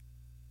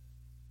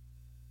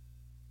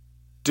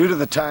Due to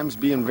the times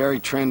being very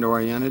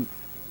trend-oriented,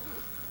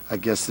 I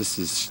guess this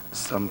is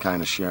some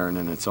kind of sharing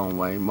in its own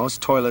way,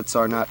 most toilets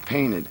are not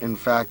painted. In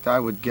fact, I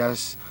would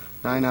guess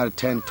 9 out of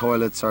 10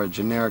 toilets are a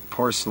generic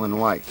porcelain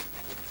white.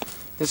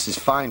 This is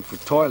fine for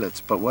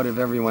toilets, but what if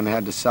everyone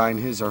had to sign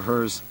his or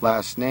her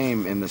last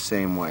name in the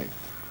same way?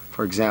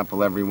 For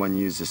example, everyone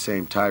used the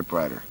same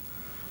typewriter.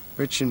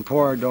 Rich and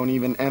poor don't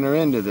even enter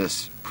into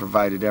this,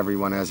 provided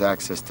everyone has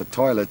access to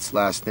toilets,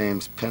 last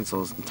names,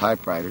 pencils, and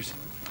typewriters.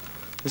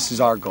 This is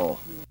our goal.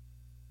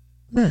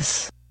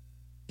 This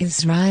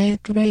is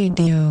Riot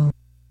Radio.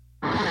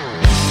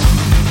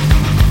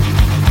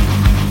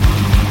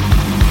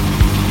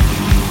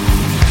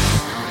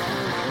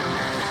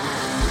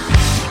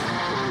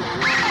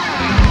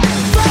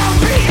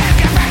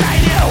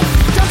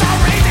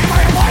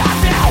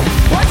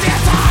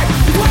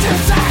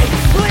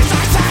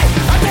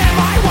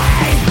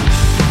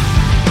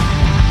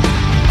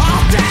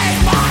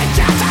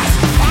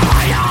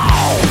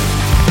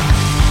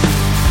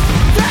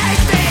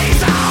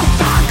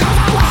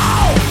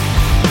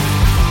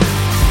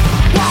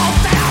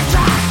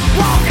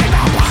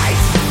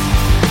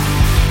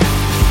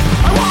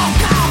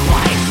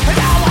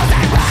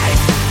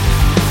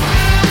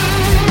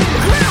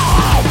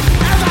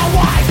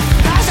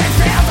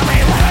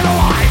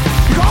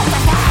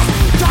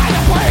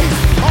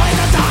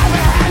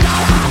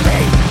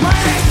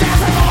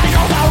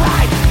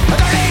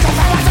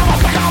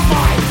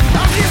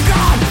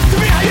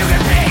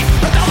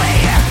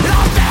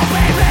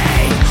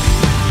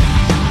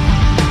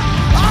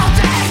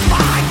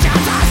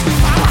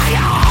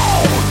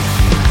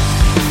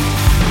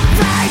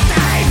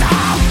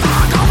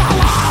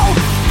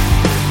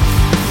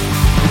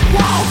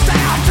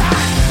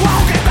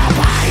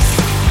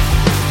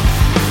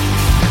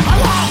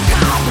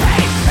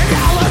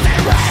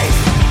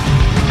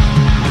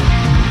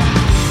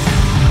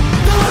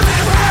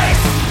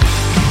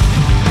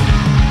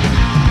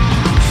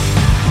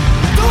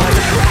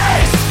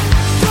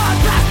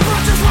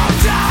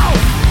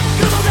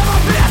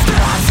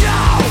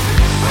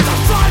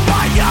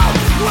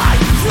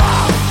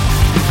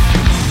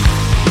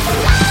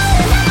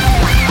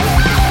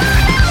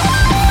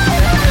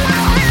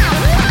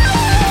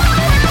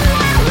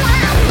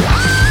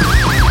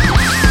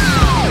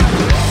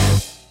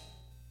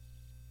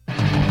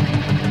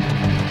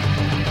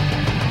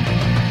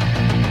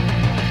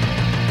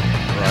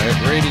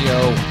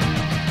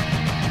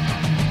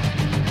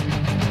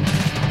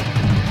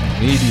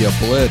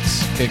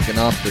 Blitz kicking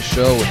off the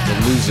show with The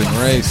Losing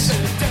Race.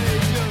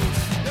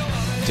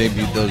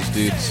 Debuted those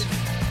dudes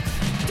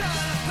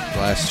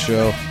last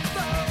show.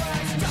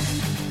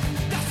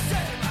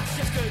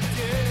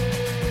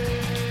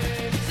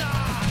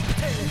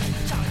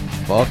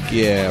 Fuck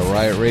yeah,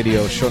 Riot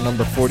Radio, show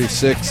number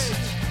 46.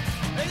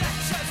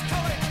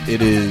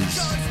 It is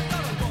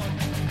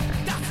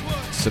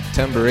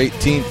September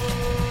 18th,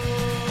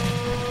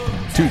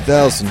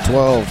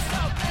 2012.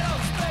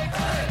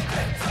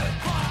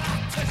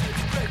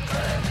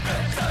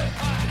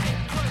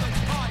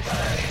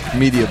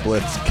 Media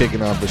Blitz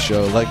kicking off the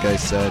show, like I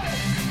said,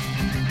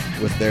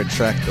 with their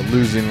track The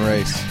Losing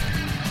Race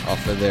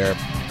off of their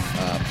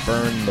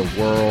Burn the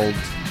World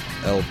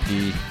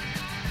LP.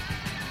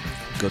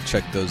 Go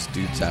check those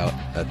dudes out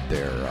at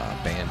their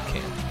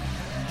Bandcamp.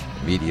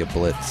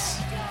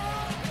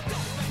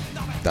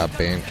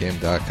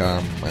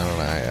 Mediablitz.bandcamp.com.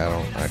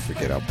 I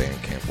forget how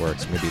Bandcamp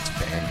works. Maybe it's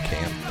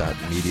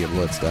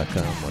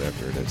bandcamp.mediablitz.com,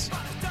 whatever it is.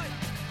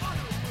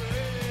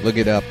 Look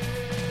it up.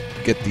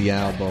 Get the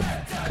album,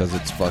 because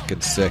it's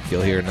fucking sick.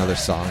 You'll hear another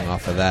song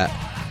off of that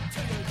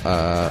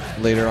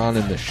later on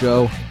in the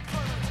show.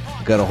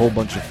 Got a whole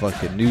bunch of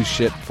fucking new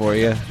shit for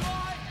you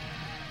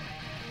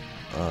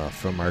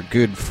from our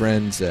good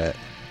friends at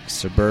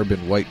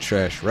Suburban White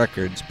Trash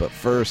Records. But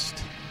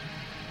first,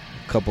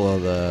 a couple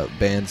of the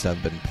bands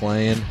I've been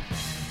playing.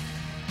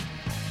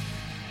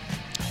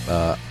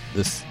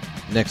 This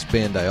next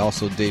band I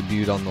also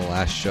debuted on the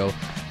last show.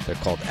 They're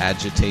called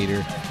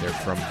Agitator. They're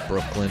from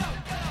Brooklyn.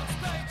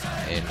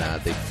 And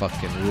they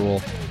fucking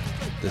rule.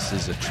 This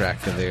is a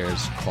track of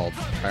theirs called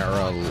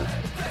Para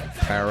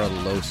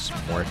Los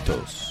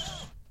Muertos.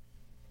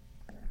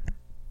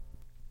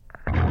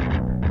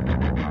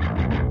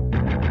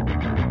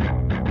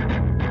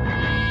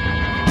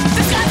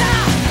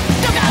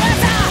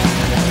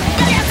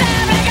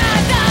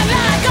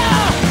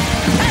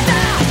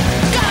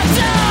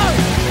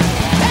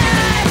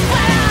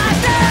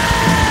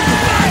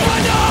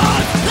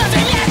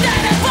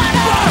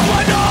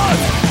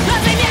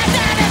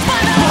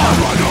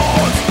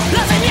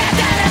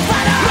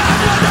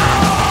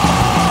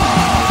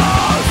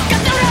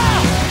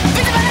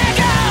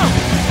 Go!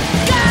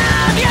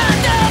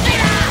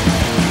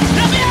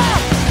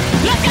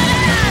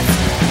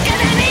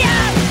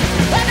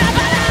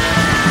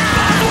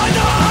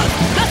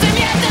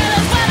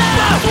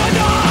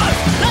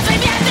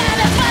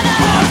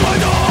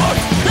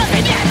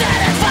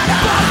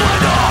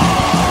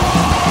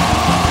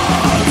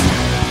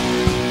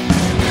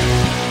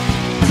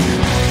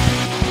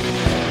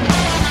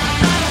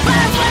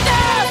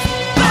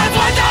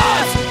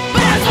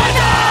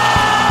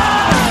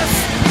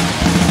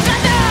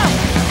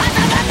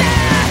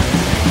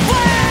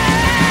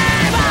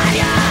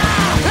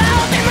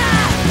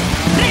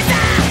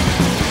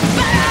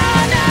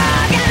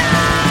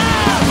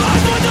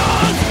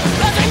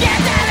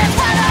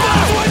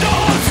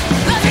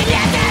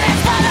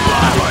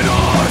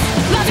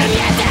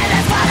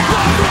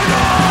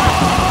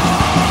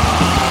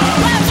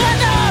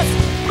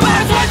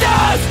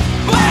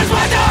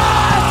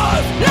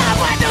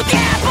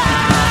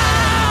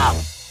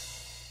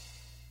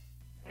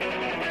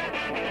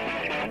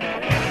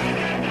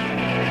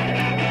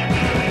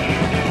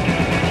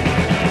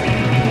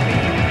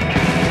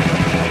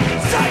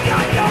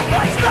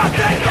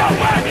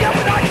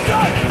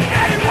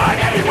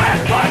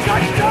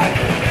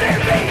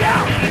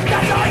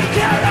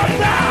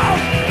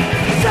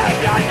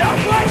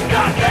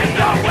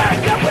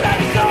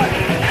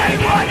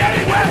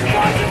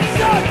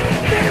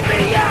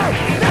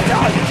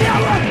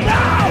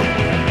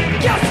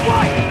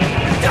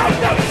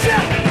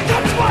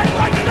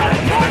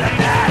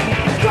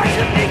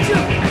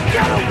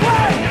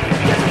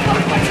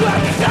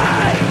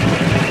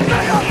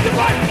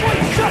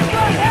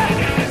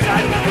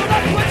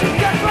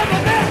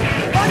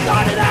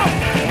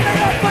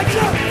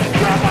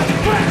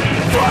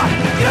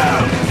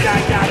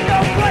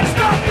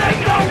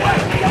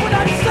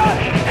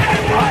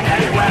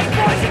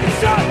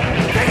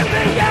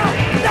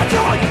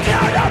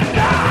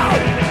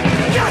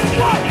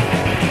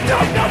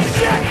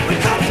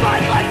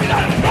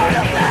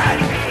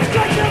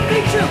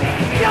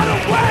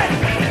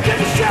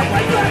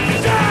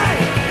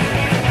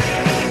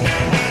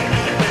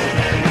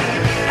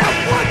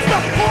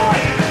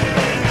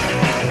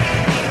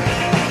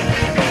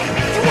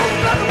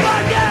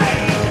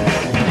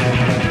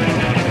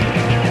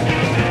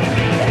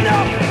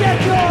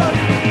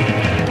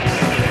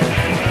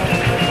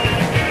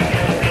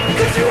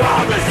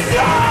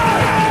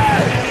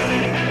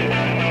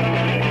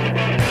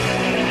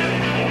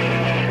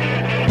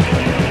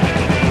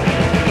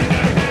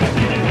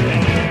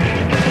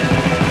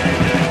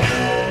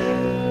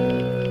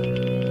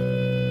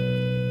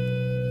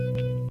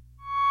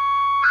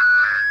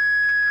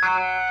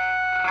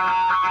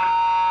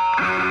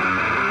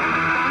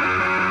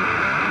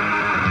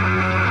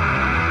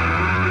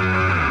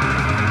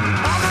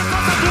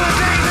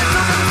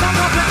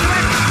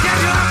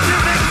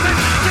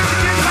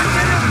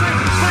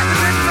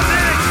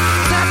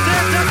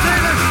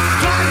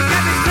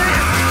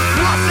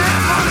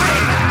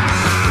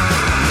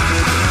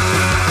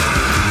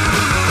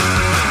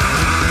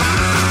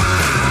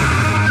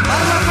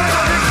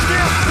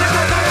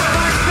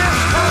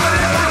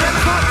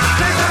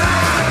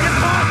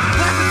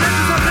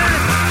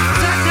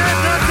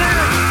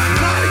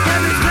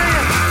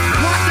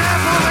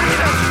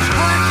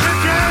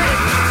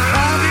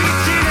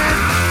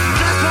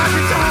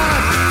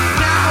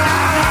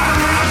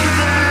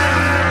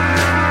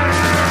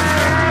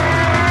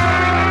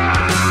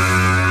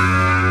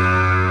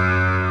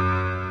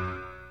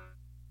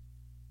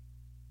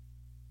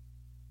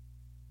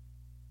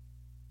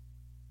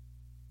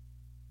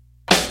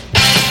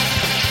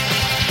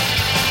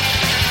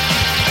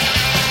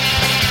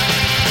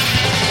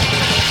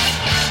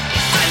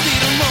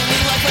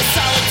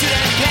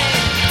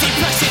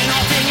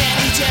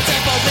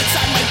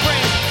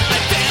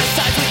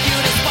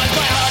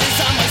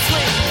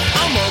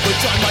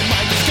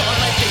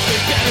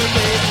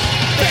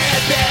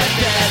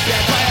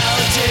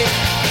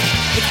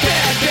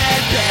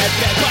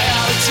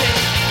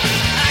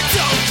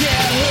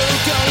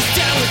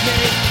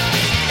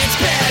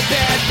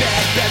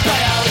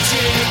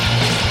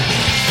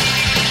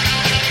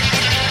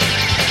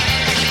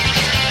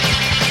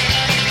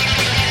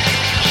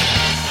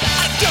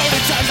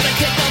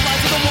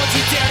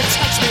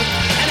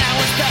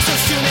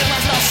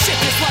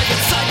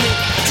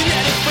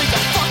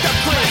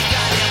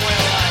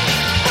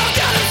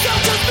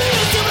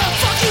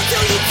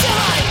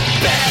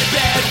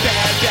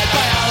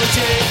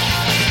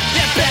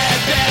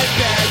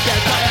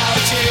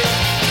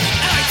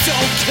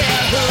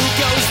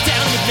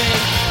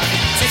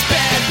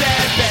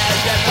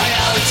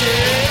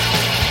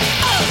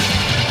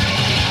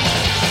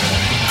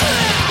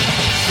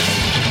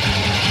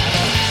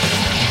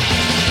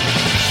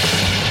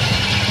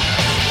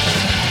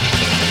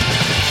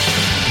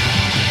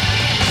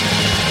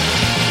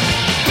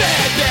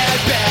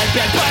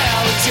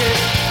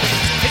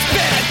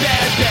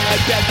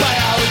 bad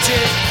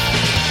biology.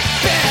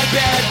 Bad,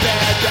 bad,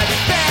 bad, bad,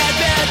 bad,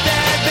 bad,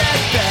 bad,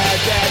 bad, bad,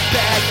 bad,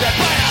 bad, bad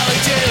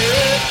biology.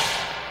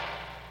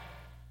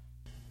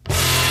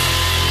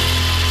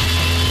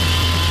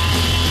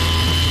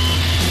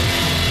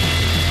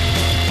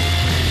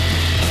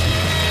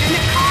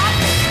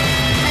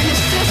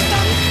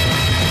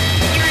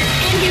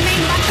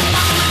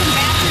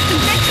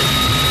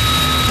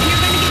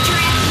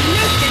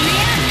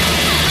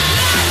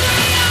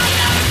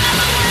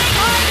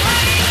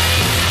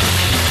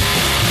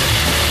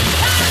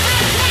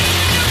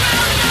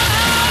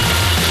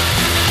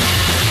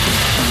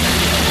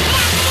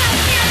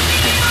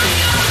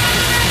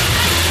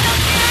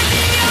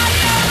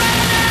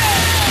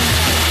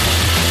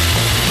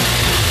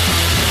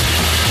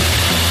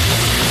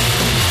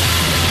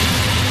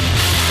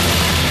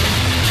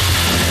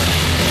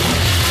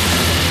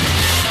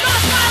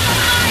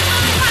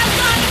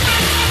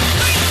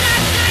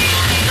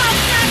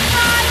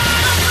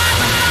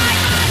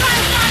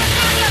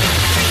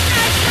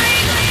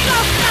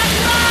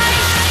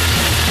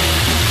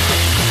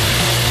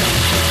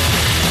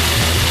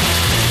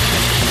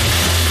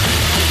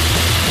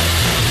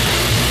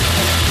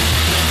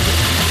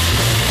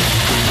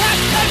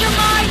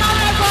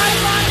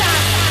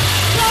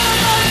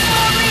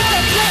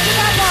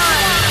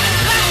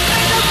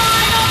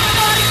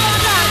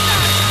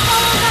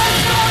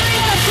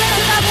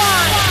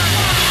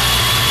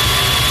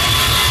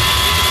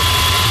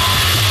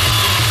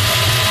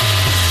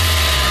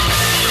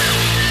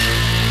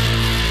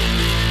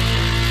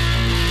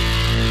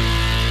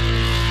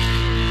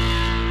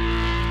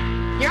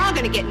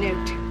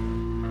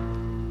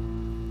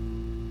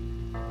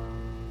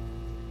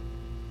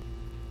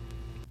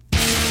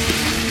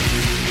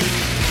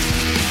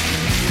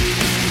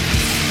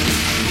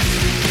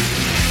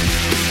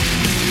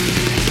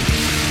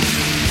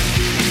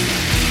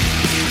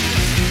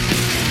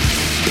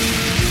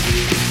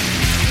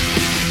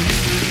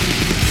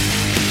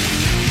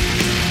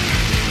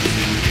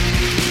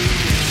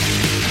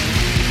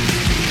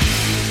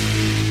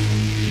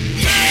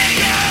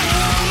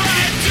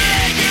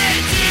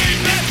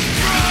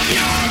 From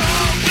your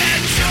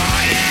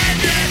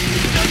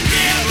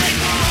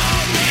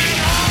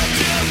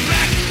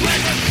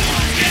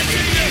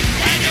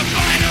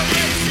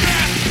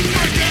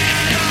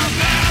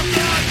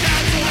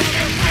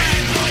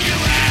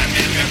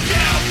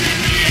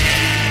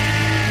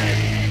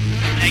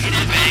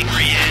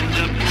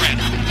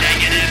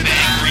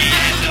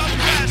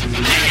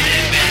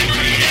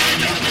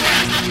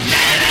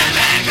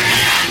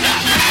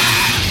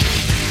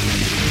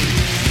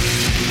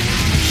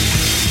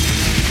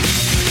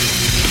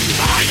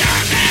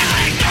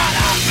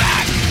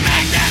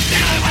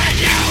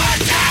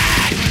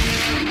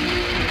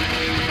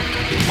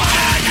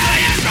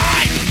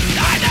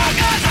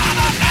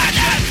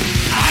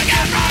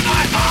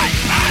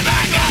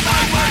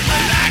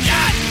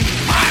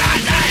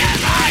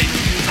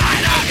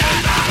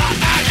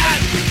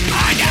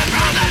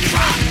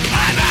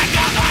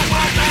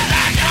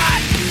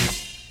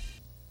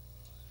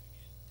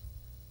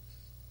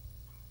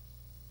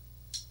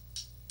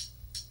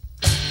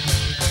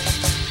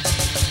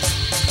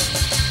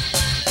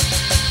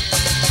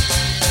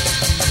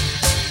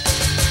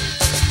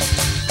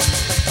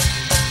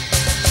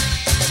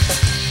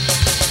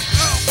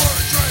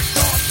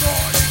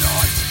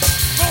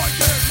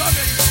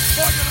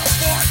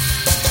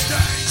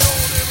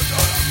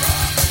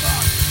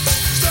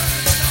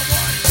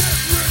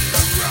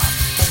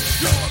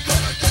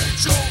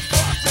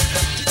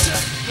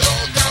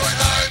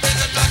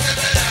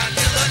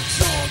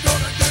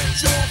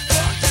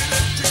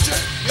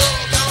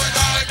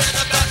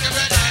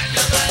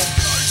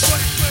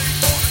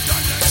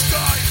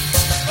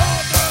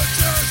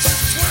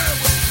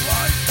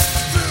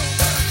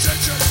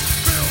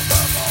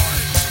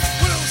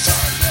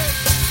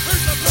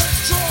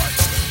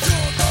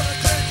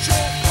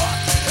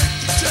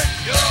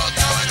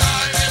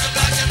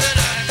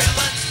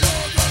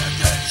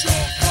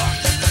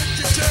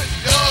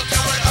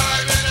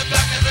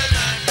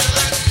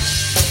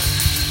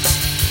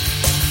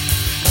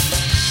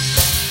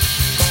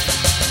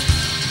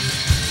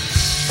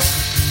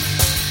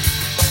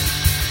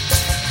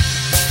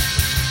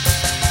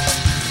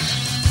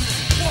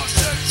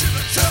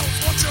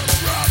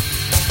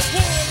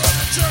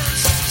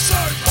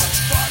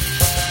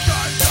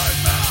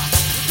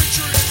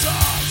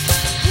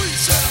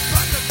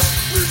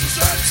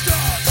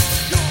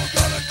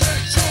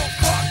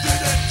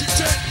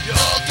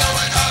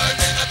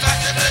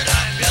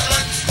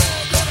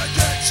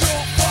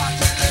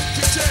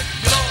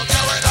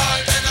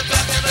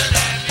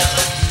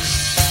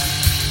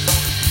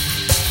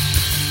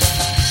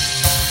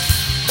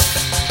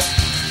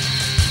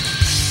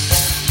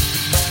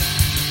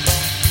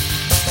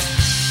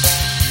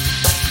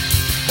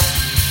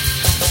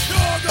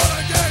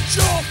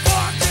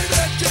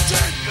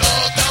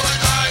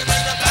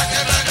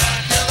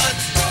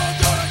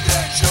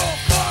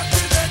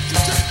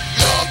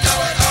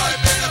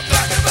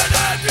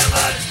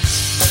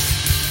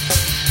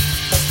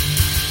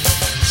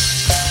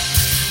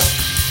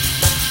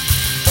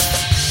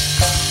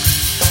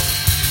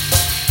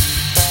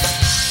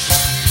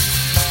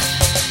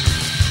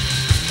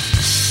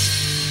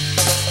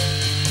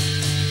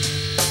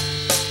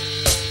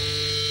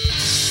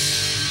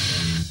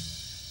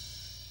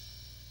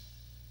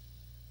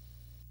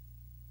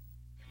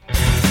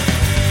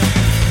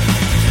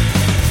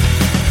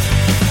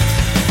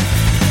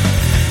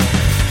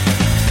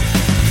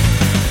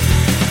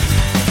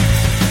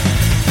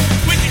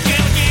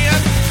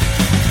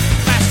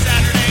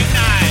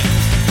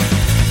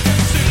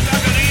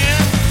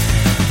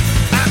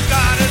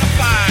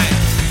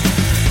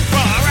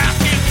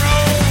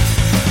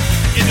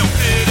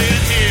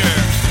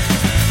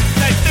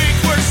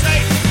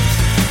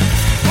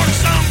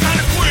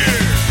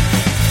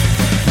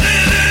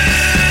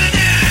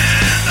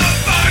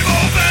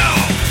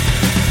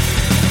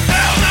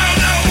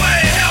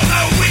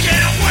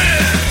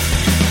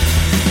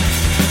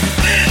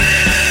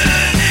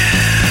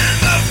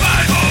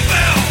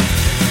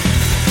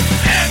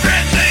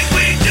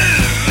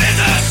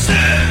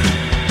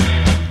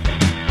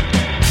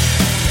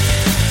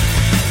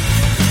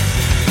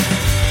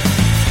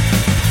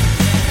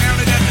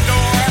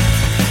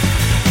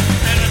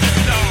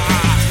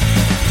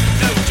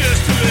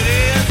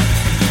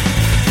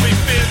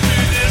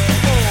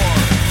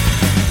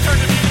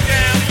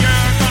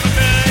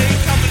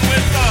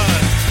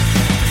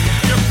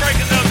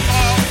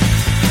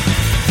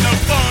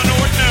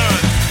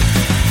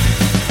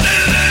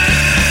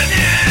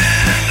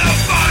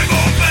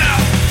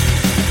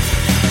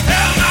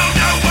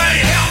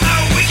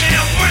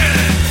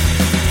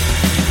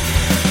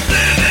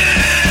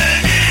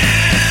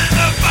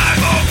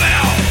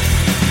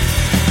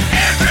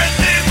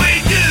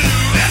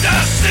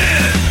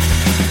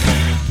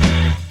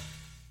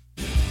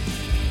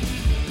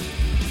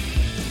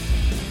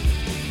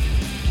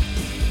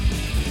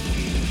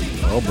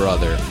Oh,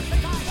 brother.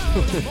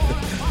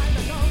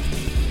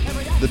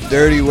 The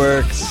Dirty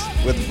Works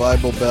with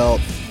Bible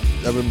Belt.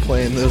 I've been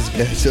playing those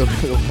guys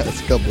over the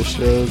last couple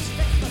shows.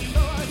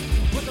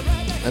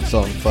 That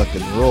song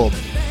fucking ruled.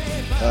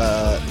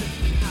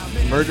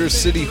 Murder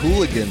City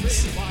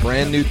Hooligans,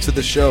 brand new to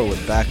the show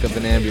with Back of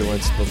an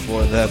Ambulance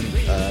before them.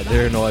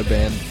 They're an oi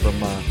band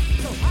from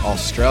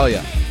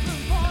Australia.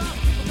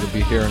 You'll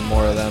be hearing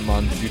more of them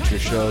on future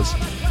shows.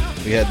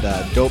 We had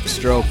Dope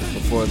Stroke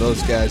before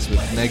those guys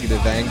with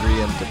Negative,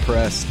 Angry, and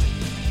Depressed.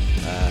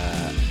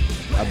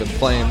 I've been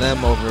playing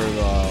them over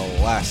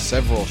the last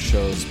several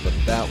shows, but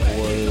that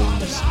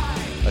was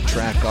a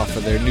track off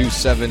of their new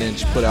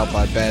 7-inch put out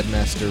by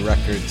Badmaster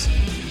Records.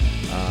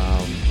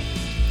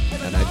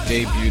 And I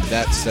debuted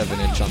that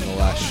 7-inch on the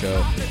last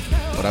show.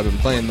 But I've been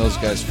playing those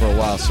guys for a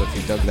while, so if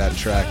you dug that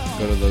track,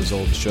 go to those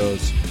old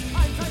shows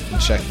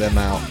and check them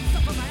out.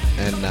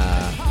 And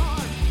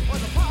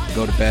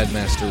go to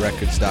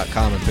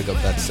badmasterrecords.com and pick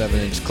up that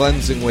 7-inch.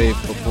 Cleansing Wave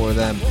before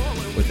them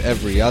with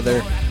Every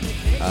Other.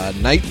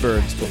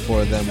 Nightbirds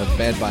before them with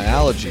Bad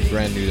Biology,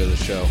 brand new to the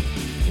show.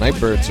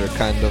 Nightbirds are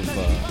kind of,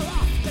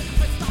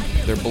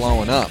 they're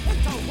blowing up,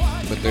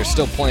 but they're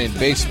still playing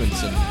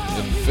basements in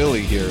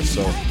Philly here,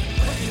 so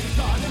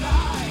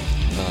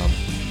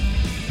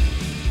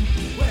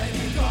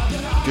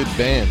good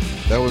band.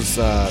 That was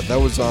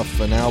off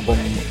an album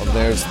of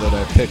theirs that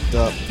I picked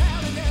up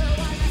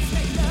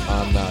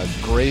on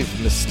Grave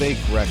Mistake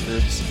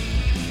Records.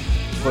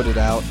 Put it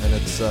out, and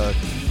it's a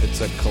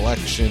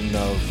collection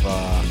of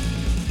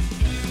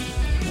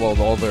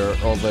all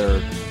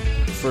their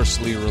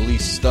firstly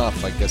released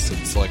stuff. I guess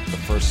it's like the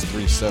first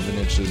 3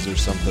 7-inches or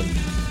something,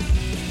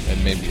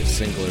 and maybe a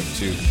single or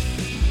two.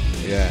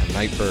 Yeah,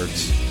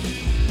 Nightbirds.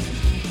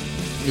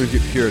 You'll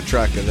hear a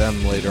track of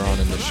them later on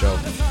in the show.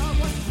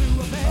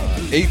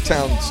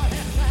 8-Town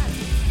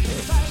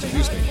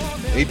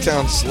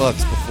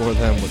Sluts before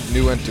them with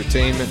New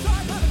Entertainment.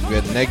 We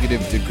had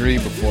Negative Degree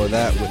before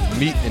that with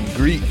Meet and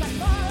Greet.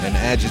 And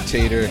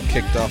Agitator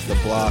kicked off the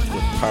block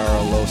with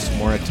Para Los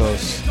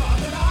Muertos.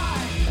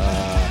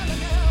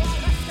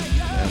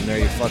 And there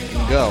you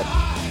fucking go.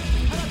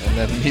 And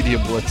then Media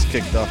Blitz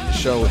kicked off the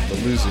show with The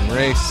Losing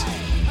Race.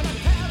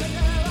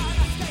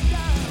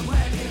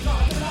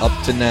 Up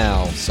to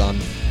now, son.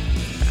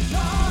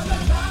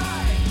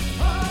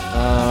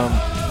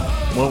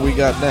 What we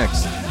got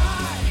next?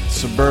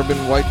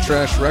 Suburban White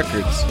Trash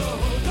Records.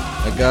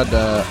 I got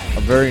a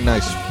very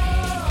nice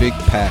big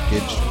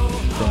package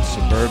from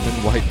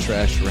Suburban White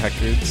Trash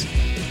Records.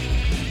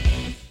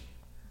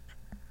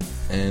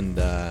 And,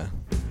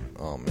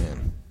 oh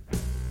man.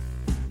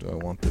 Do I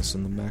want this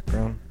in the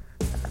background?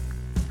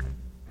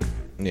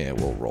 Yeah,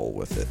 we'll roll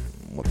with it.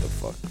 What the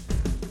fuck?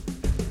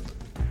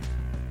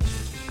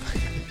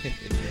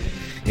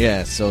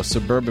 Yeah, so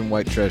Suburban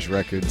White Trash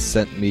Records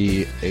sent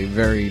me a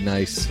very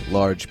nice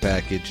large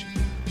package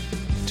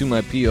to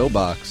my P.O.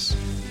 Box,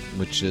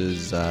 which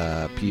is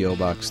P.O.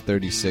 Box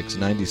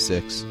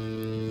 3696,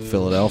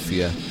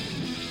 Philadelphia,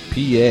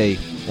 PA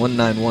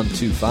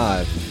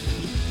 19125.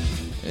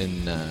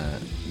 And,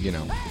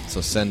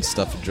 so send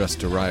stuff addressed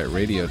to Riot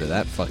Radio to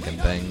that fucking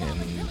thing, and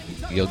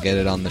you'll get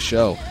it on the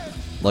show,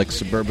 like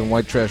Suburban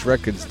White Trash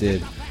Records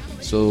did.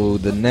 So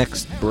the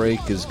next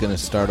break is going to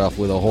start off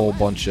with a whole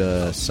bunch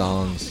of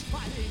songs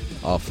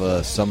off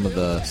some of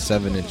the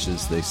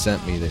 7-inches they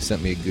sent me. They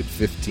sent me a good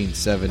 15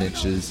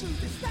 7-inches,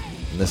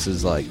 and this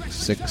is like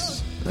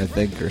 6, I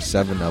think, or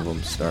 7 of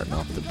them starting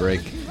off the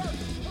break,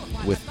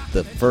 with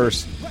the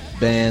first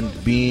band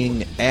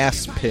being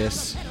Ass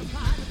Piss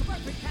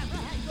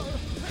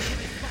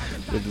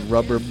with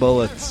Rubber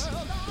Bullets.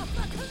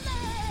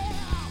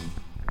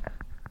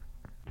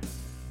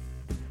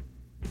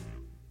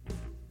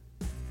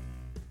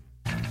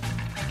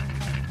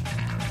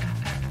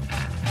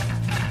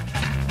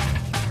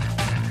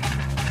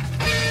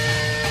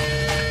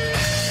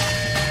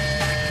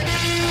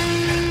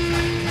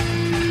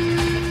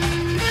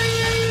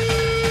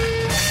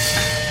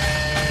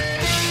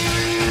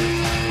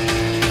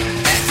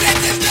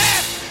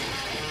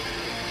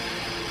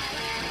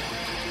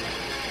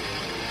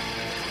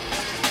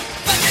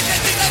 Fuck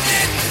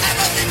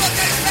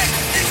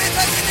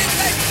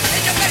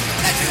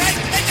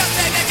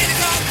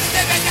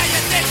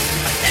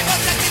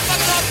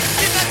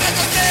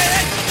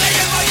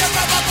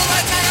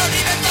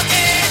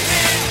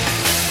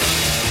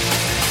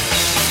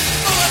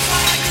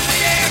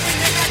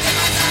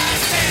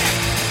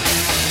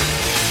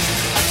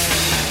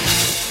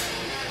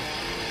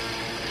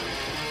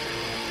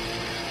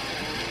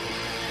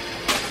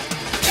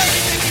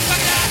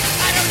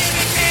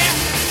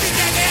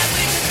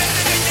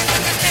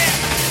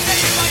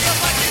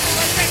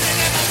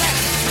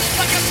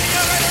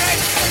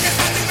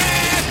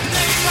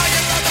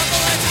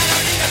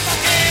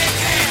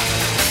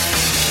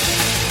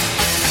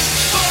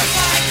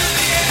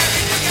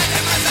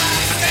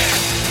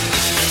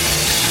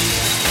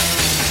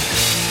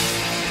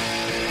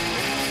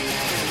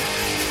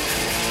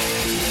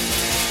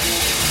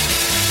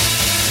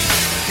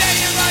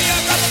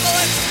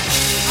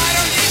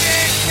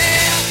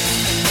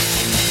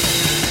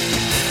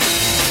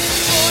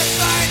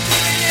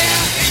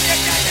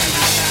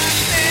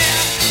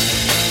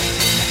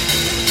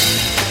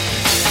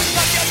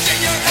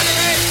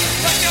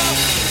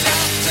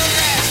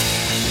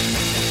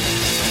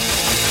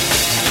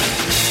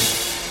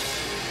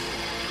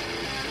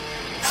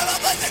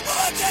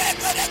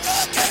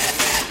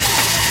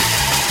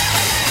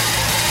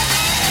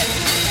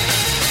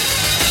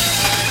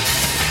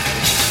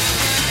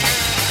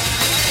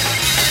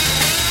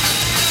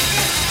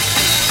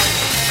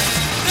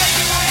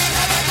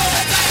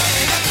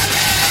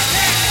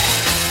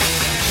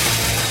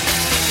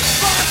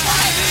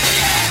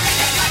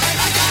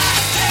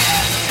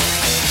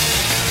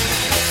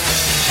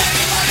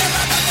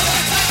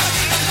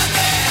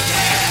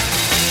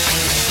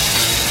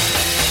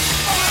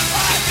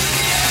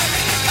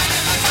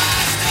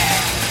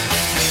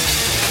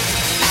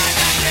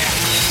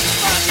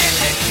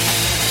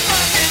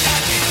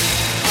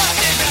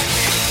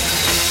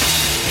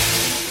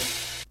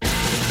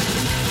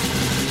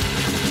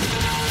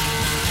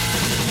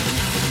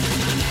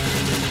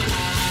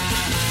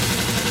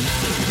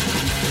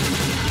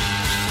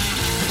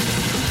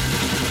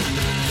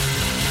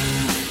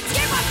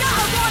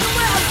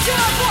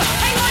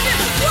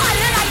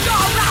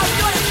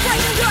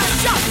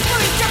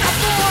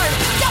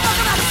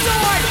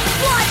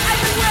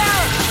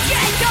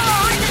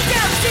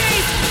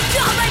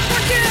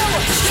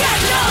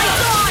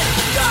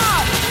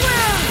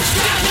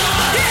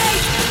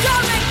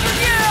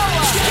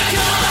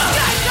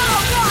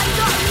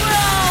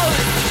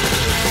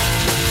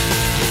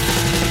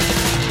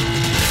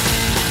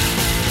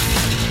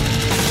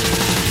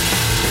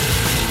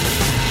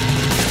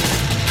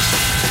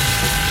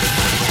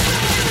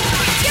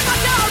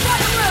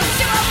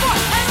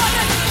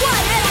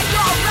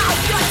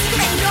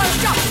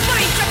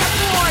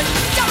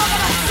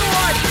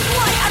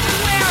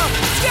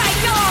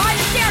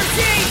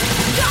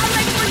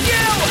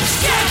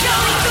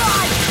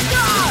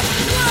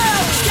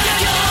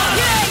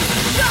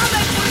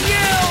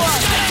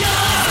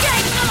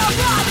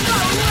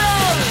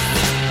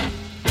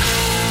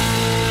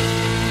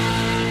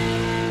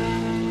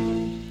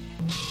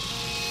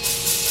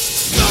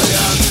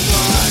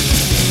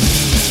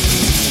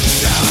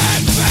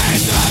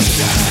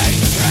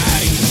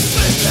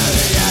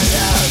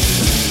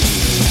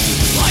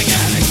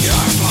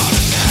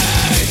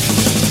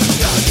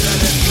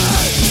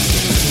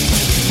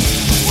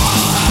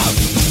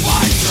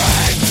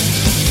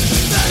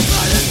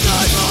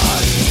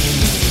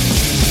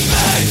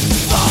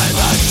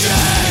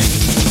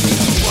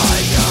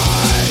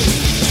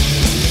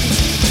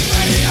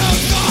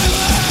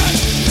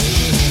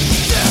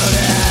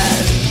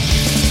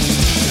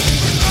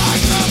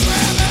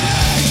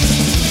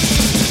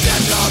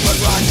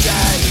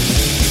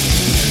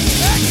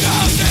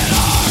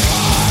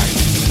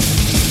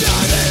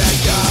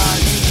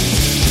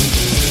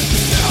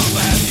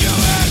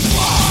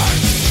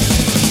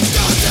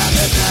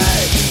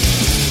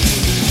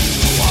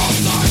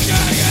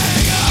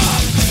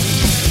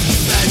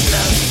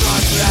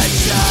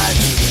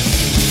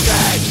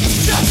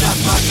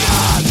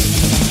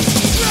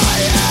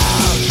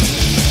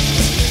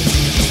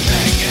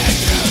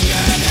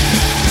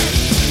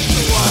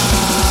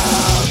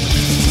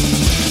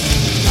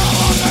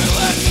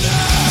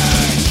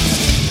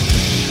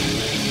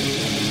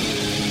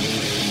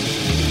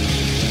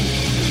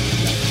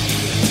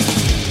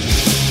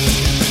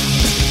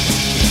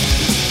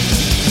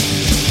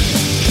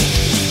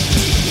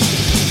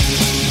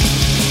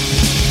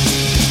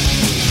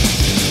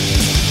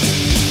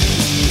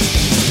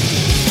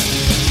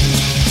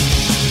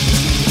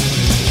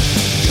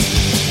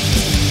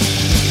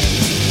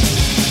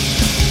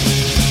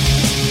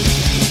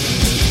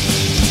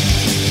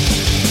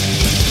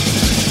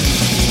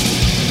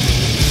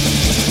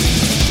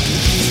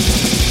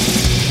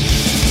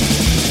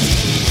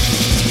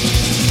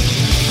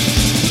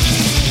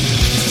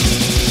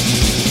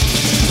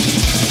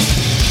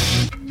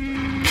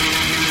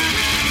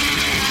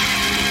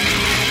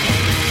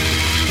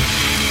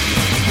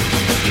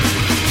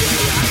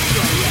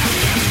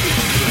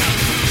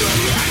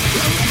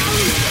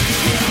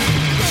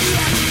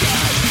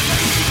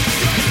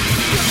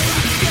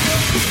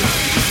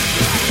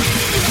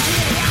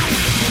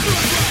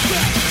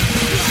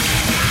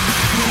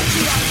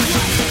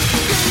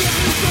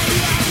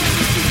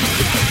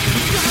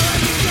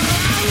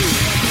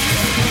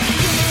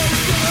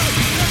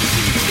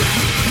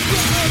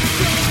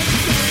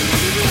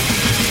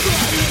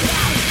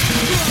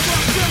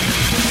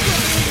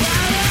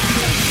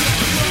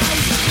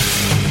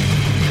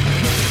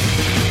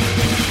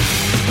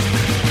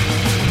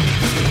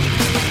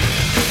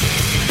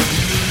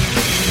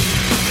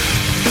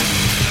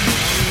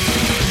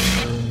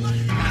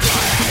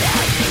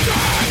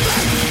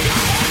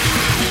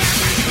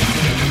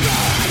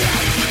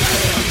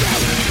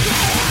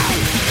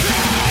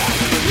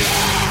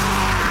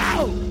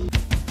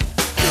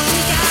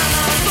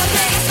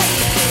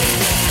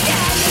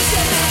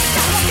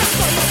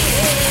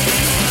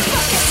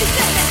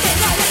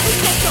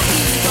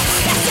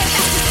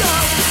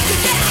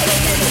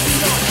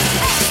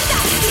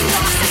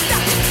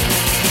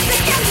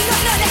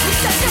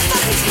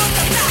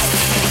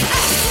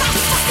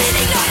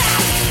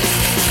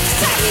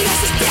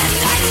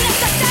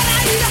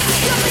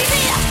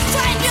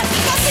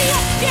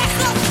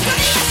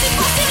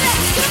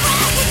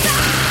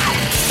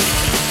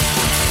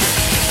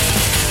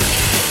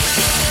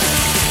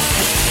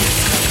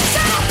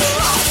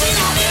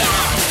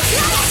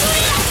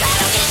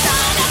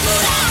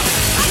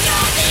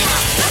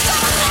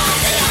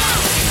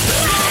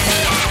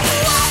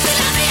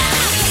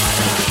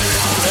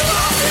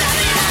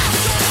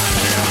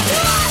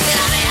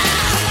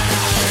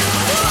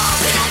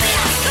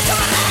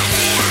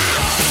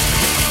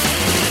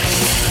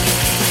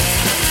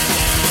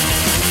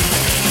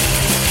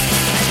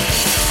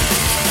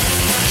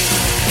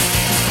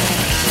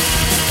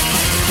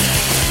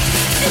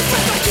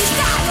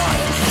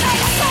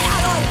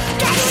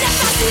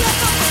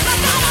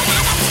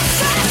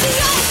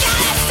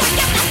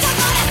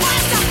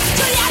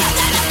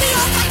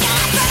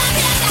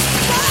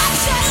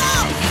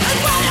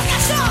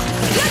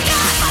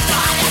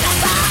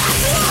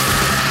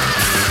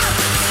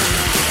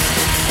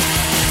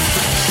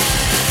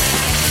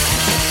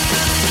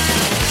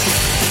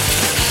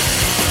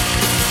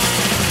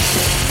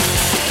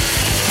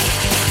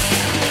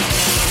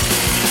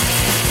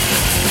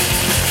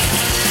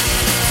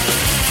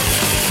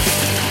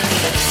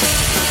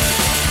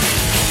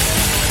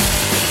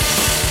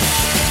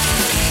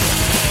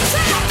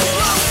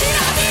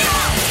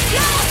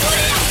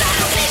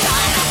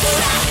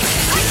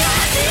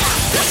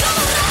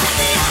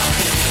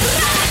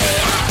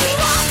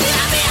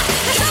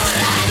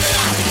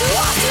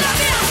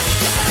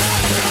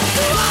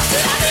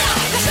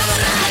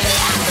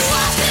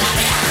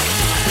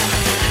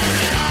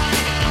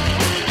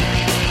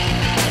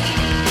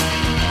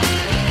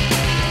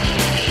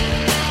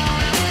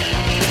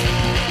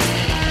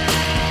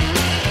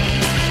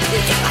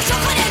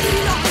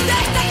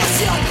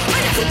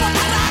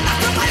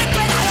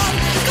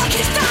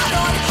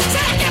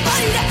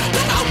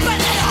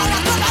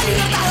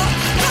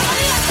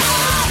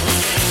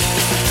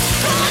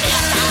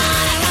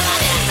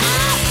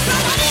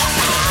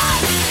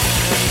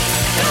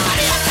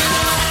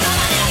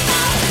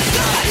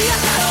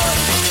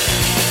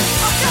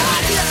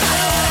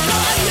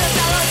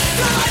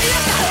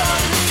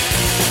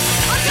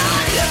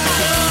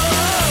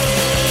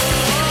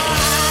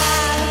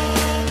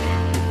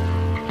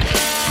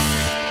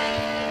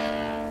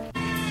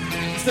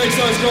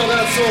called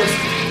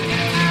outsourced.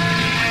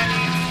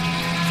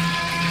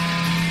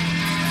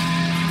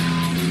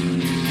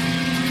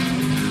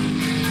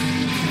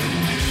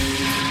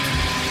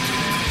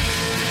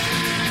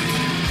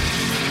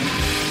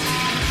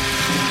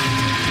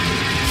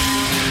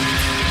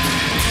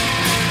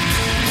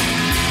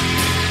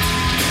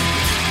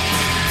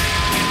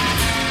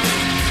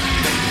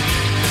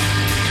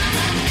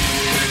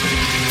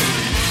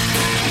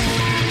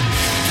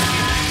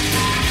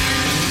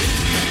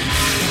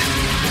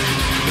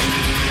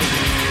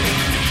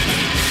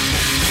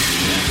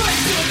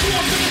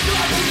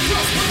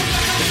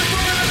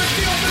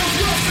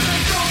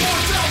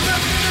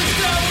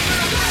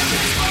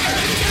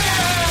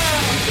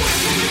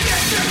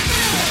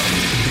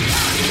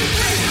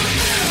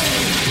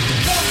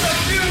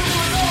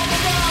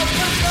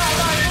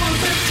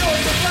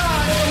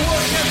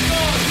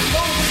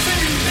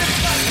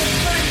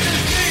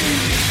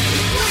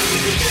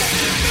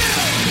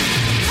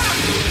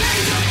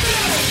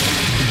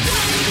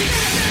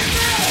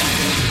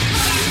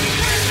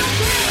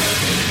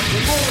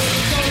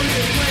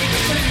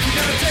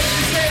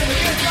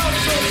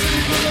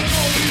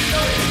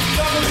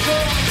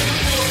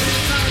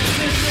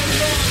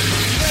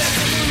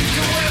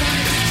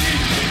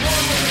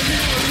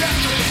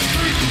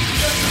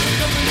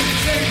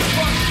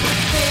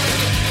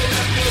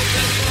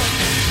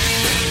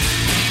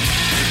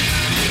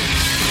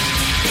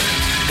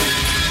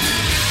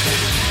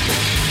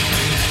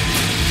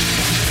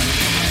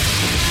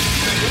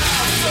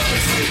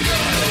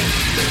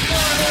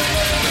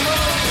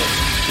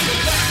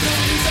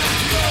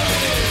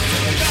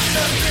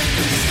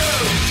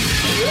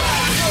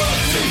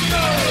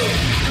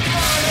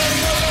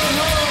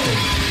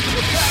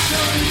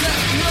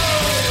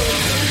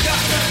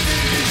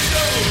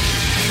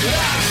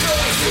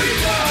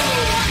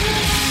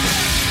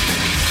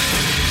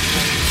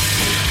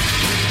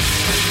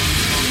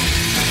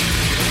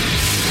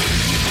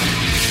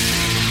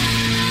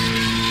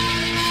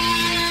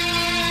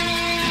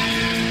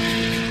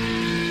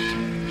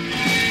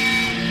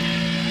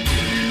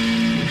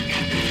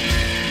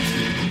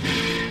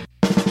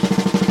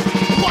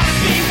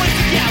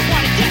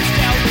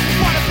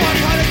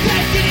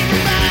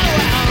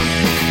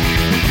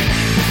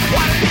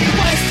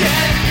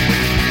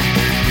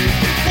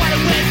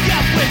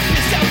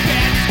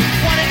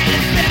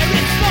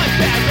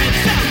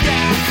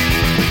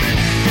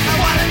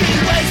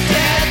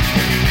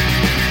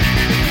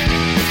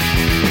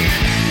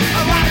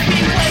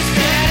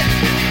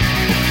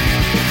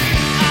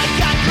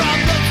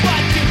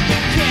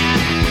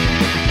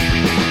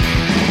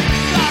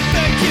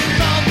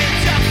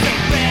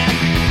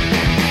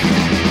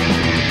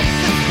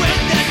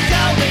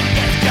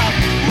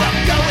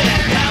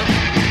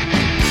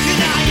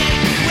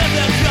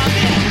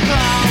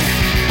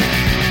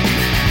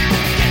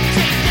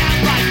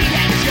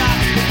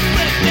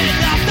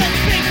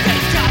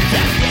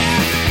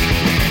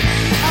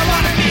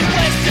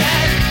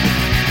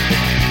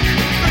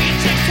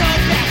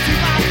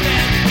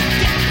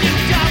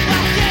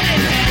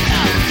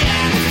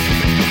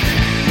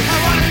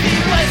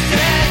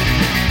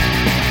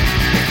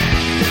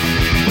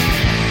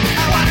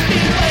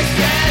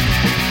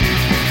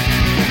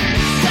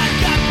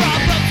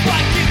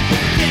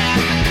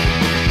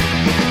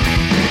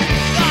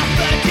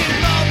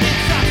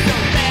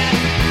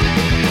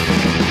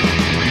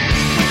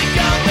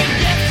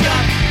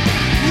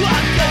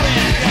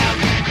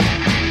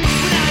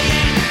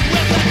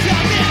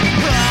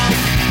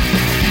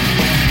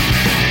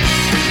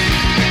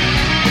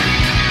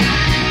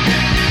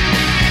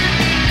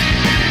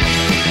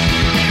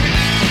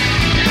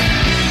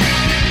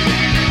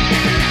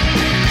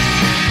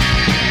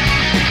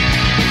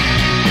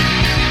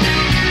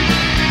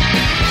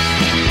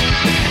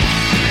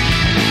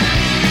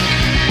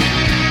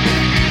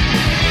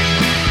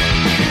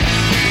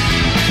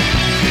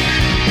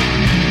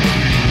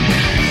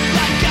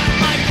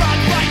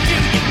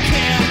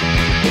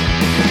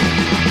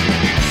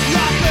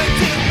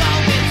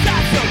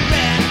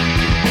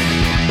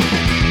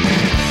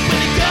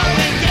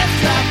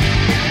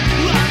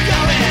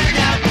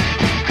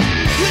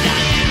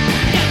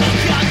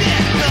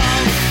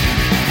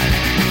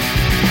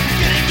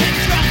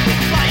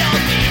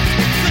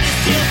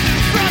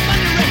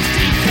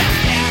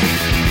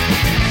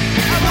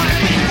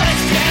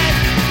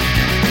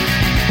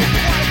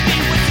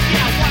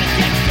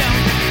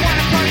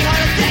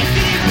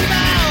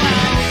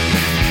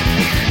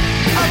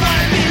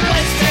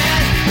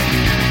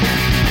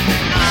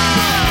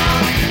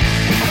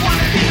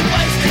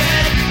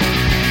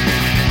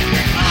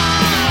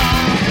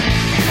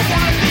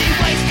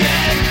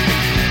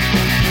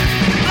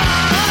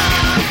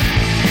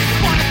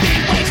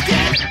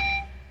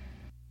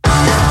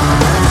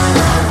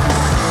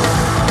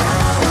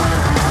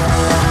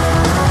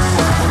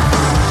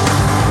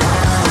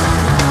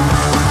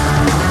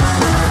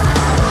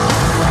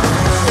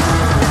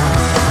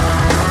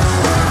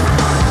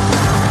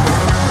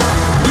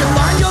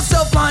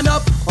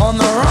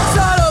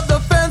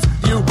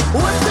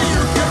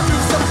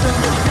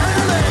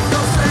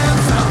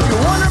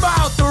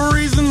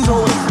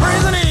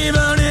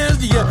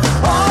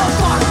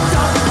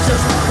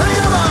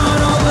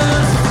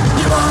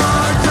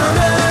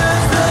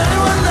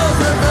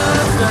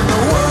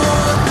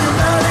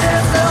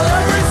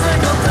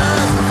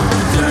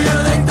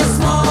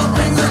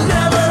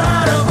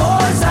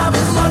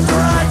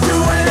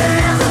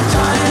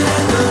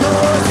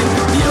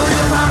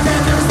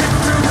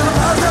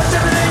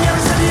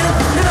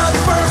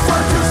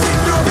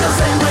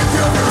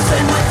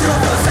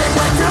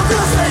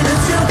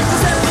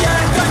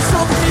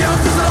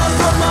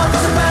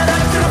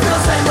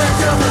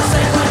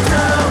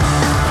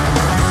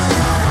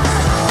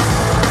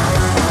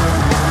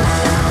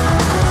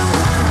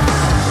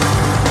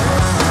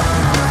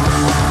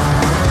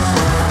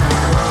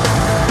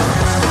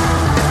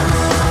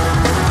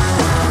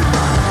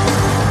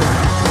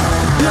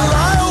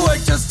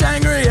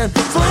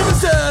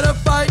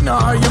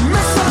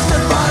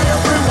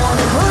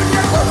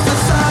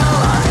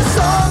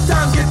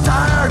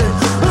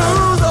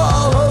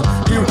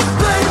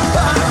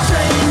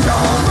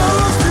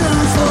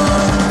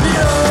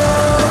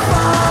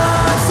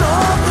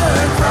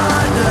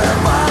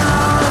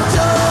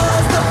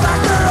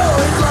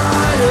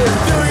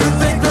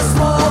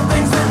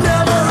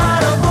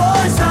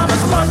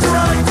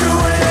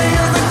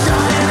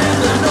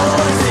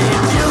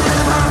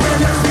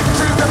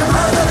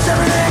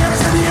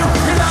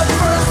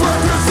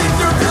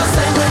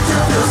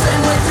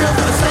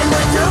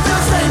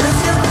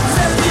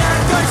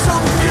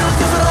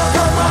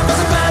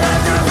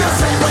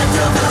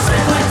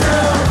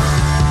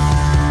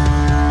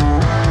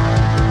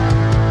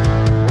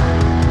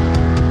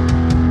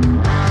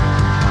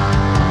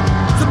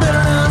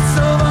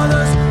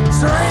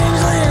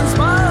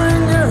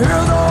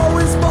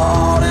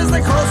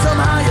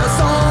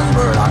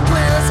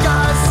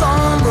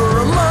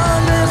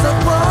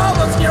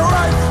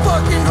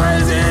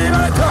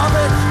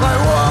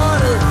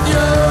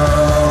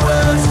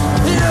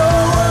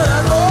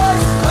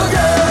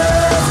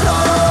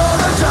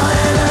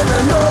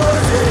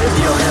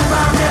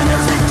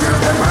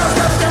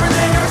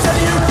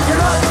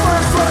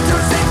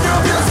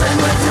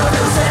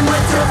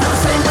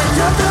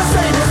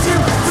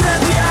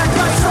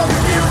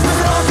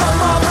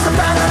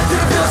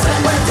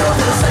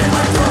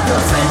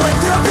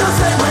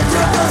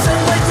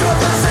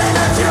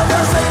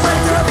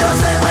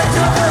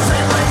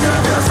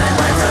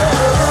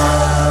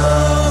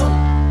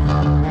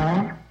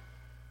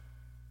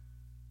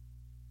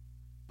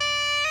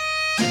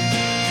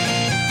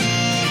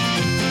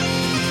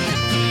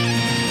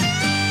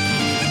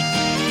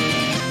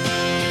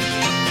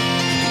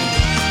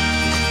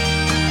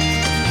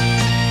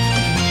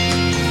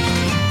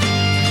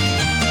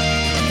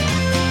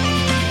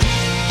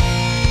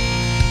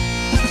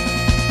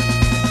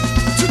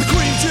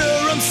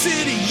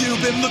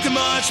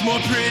 much more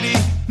pretty.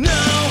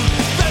 Now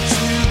that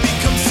you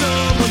become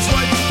someone's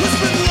wife, it's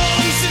been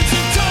long since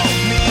you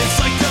told me.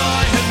 It's like I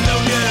have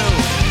known you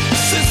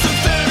since the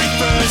very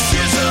first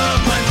years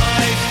of my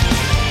life.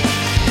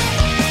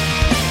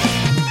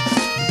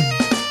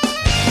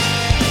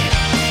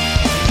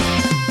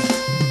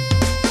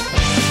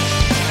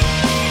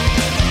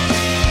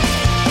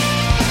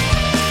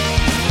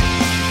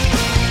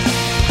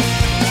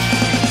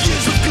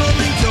 Years have come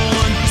and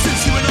gone since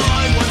you and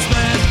I once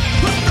met.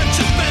 A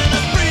friendship and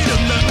a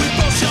freedom that we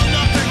both shall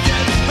not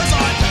forget. As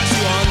I pass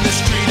you on the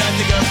street, I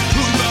think of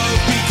who we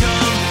both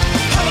become.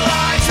 How our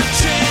lives have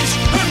changed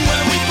and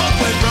where we both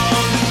went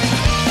wrong.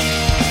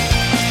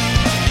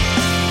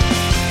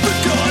 The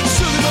gods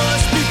surely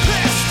must be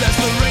pissed as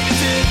the rain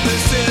and it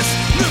persists.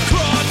 The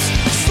crops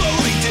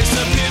slowly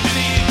disappear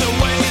beneath the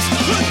waves.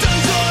 The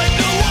times like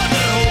no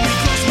other, hold me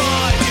close,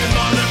 my dear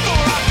mother,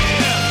 for I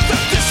fear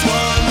that this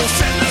one will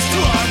send us to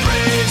our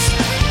graves.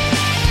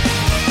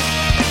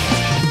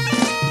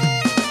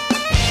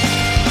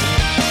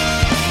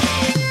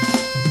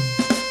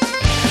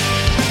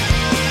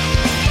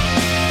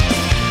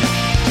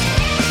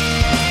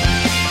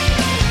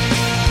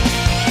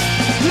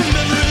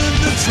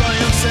 Remembering the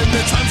triumphs and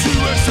the times we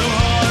worked so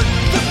hard,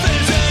 the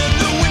fairs and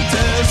the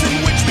winters in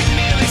which we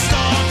nearly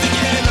starved.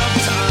 Thinking of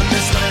time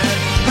this land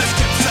has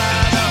kept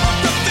sad a heart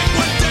to think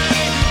one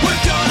day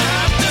we're gonna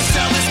have to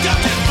sell this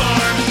goddamn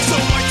farm. So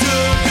I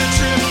took a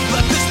trip,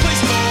 left this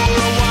place for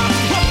a while,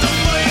 up the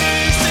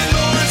place in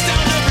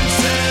Lawrencetown up in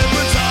San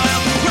Matile.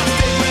 I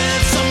stayed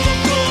with some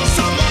locals,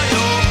 saw my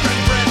old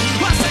friend Brett.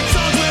 I sang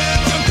songs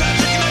with young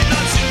Patrick and I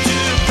not seem to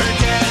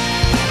forget.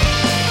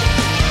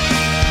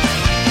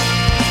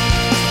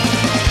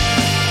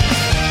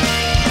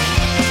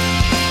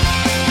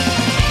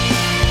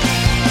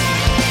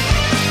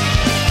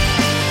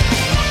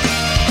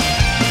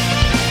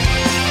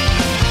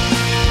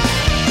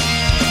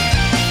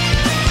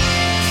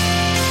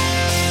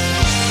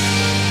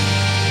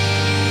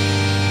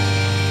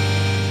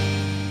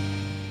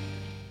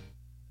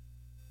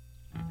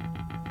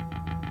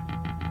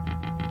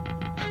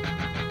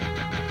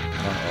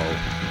 Uh-oh.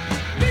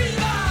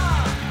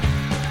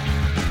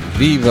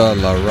 Viva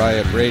La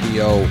Riot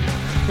Radio.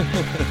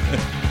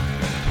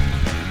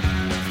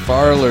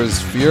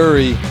 Farler's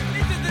Fury.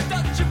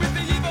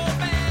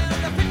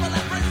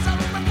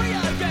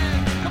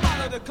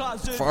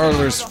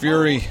 Farler's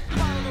Fury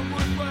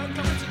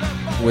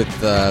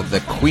with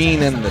the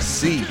Queen and the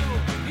Sea.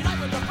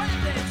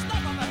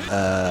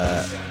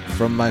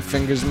 From My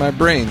Fingers, My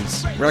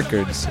Brains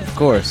Records, of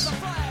course.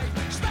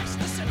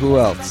 Who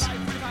else?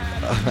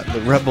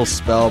 The Rebel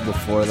Spell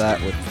before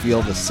that with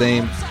Feel the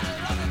Same.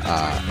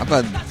 I've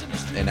had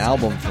an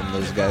album from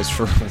those guys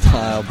for a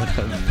while, but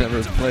I've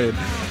never played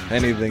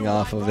anything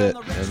off of it,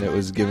 and it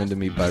was given to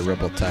me by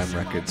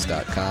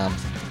RebelTimeRecords.com.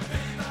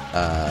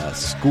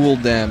 School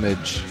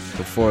Damage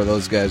before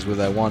those guys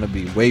with I Wanna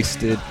Be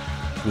Wasted.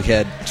 We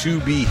had To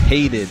Be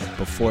Hated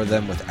before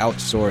them with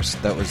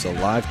Outsourced. That was a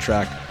live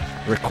track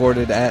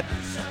recorded at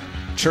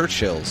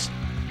Churchill's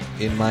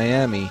in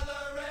Miami,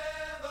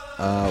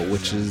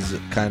 which is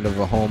kind of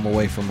a home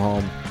away from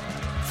home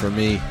for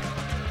me.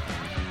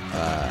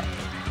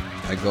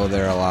 I go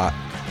there a lot.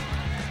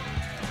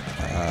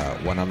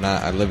 When I'm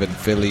not, I live in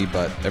Philly,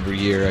 but every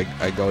year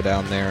I go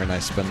down there and I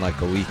spend like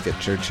a week at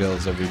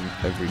Churchill's every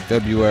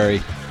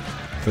February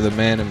for the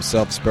man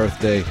himself's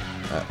birthday,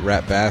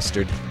 Rat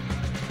Bastard.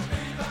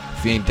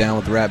 If you ain't down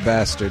with Rat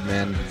Bastard,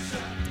 man,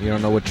 you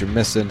don't know what you're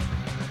missing.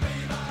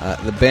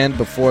 The band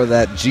before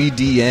that,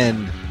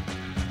 GDN,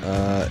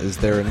 is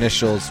their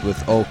initials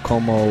with O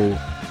Como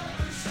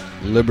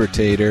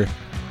Libertator.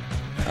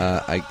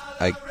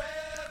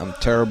 I'm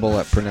terrible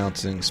at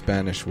pronouncing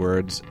Spanish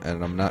words,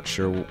 and I'm not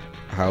sure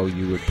how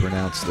you would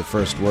pronounce the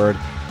first word,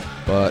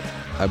 but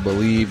I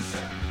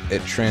believe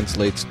it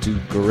translates to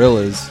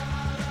gorillas,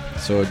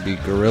 so it'd be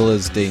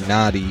Gorillas de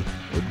Nadi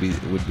would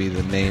be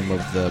the name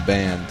of the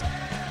band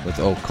with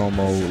O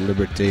Como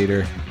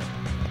Libertator.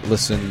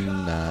 Listen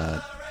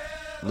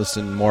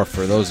more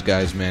for those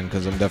guys, man,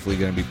 because I'm definitely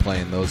going to be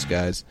playing those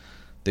guys.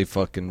 They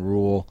fucking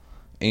rule.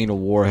 Anal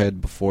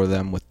Warhead before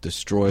them with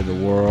Destroy the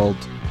World.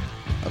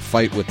 A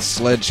Fight with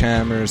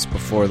Sledgehammers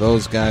before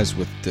those guys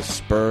with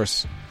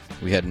Disperse.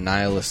 We had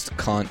Nihilist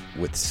Cunt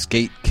with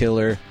Skate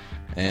Killer.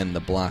 And the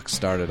block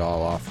started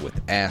all off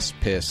with Ass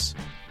Piss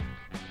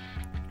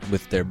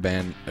with their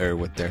band, or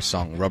with their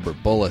song Rubber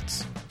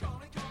Bullets.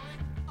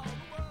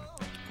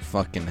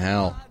 Fucking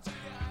hell.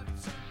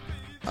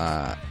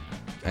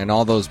 And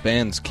all those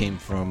bands came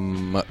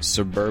from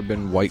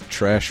Suburban White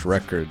Trash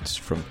Records,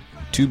 from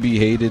To Be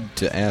Hated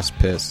to Ass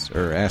Piss,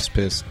 or Ass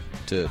Piss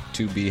to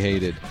Be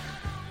Hated,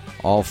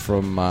 all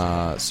from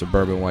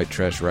Suburban White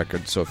Trash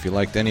Records. So if you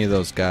liked any of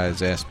those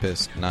guys, Ass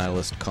Piss,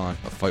 Nihilist Cunt,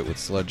 A Fight with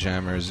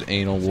Sledgehammers,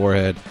 Anal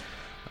Warhead,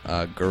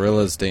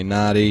 Gorillas de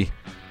Nadi,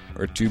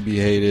 or To Be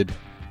Hated,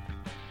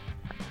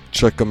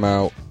 check them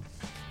out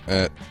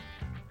at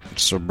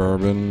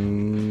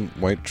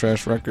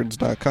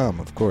SuburbanWhiteTrashRecords.com,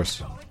 of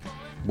course.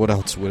 What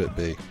else would it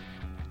be?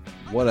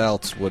 What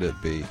else would it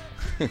be?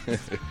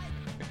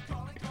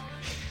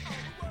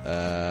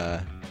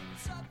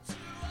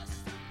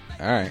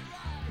 Alright.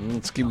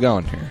 Let's keep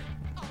going here.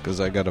 Because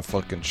I got a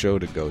fucking show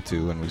to go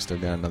to and we still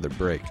got another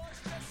break.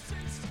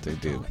 They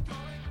do.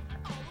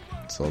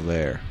 So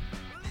there.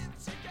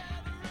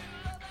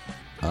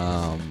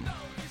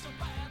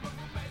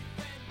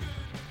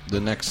 The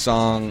next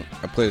song,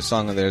 I played a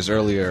song of theirs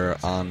earlier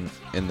on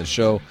in the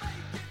show.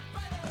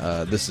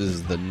 This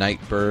is the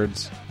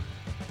Nightbirds.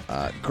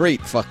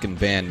 Great fucking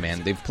band,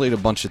 man. They've played a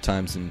bunch of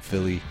times in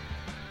Philly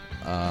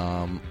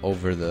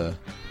over the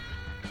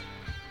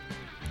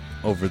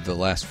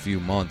last few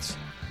months.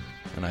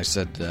 And I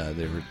said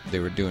they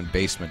were doing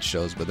basement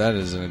shows, but that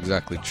isn't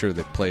exactly true.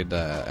 They played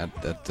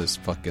at this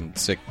fucking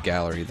sick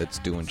gallery that's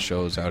doing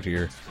shows out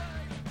here.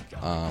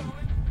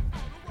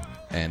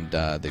 And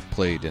they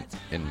played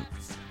in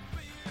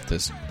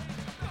this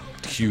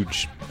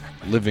huge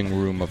living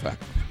room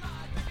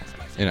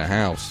in a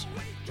house.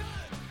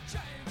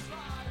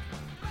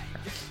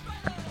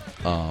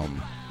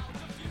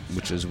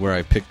 Which is where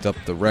I picked up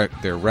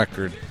their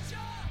record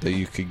that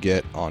you could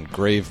get on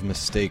Grave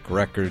Mistake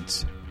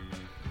Records.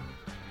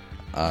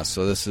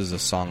 So this is a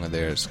song of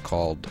theirs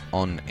called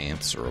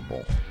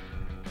Unanswerable.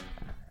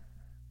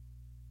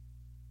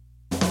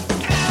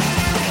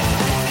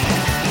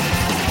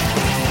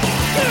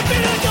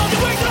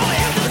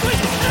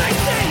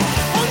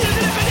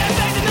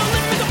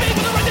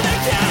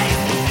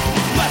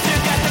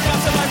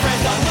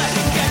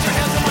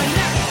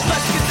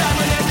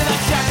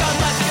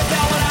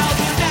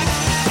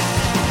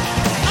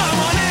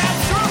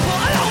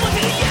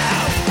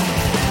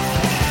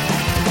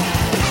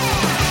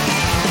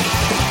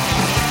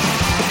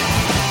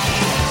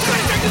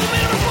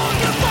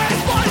 Get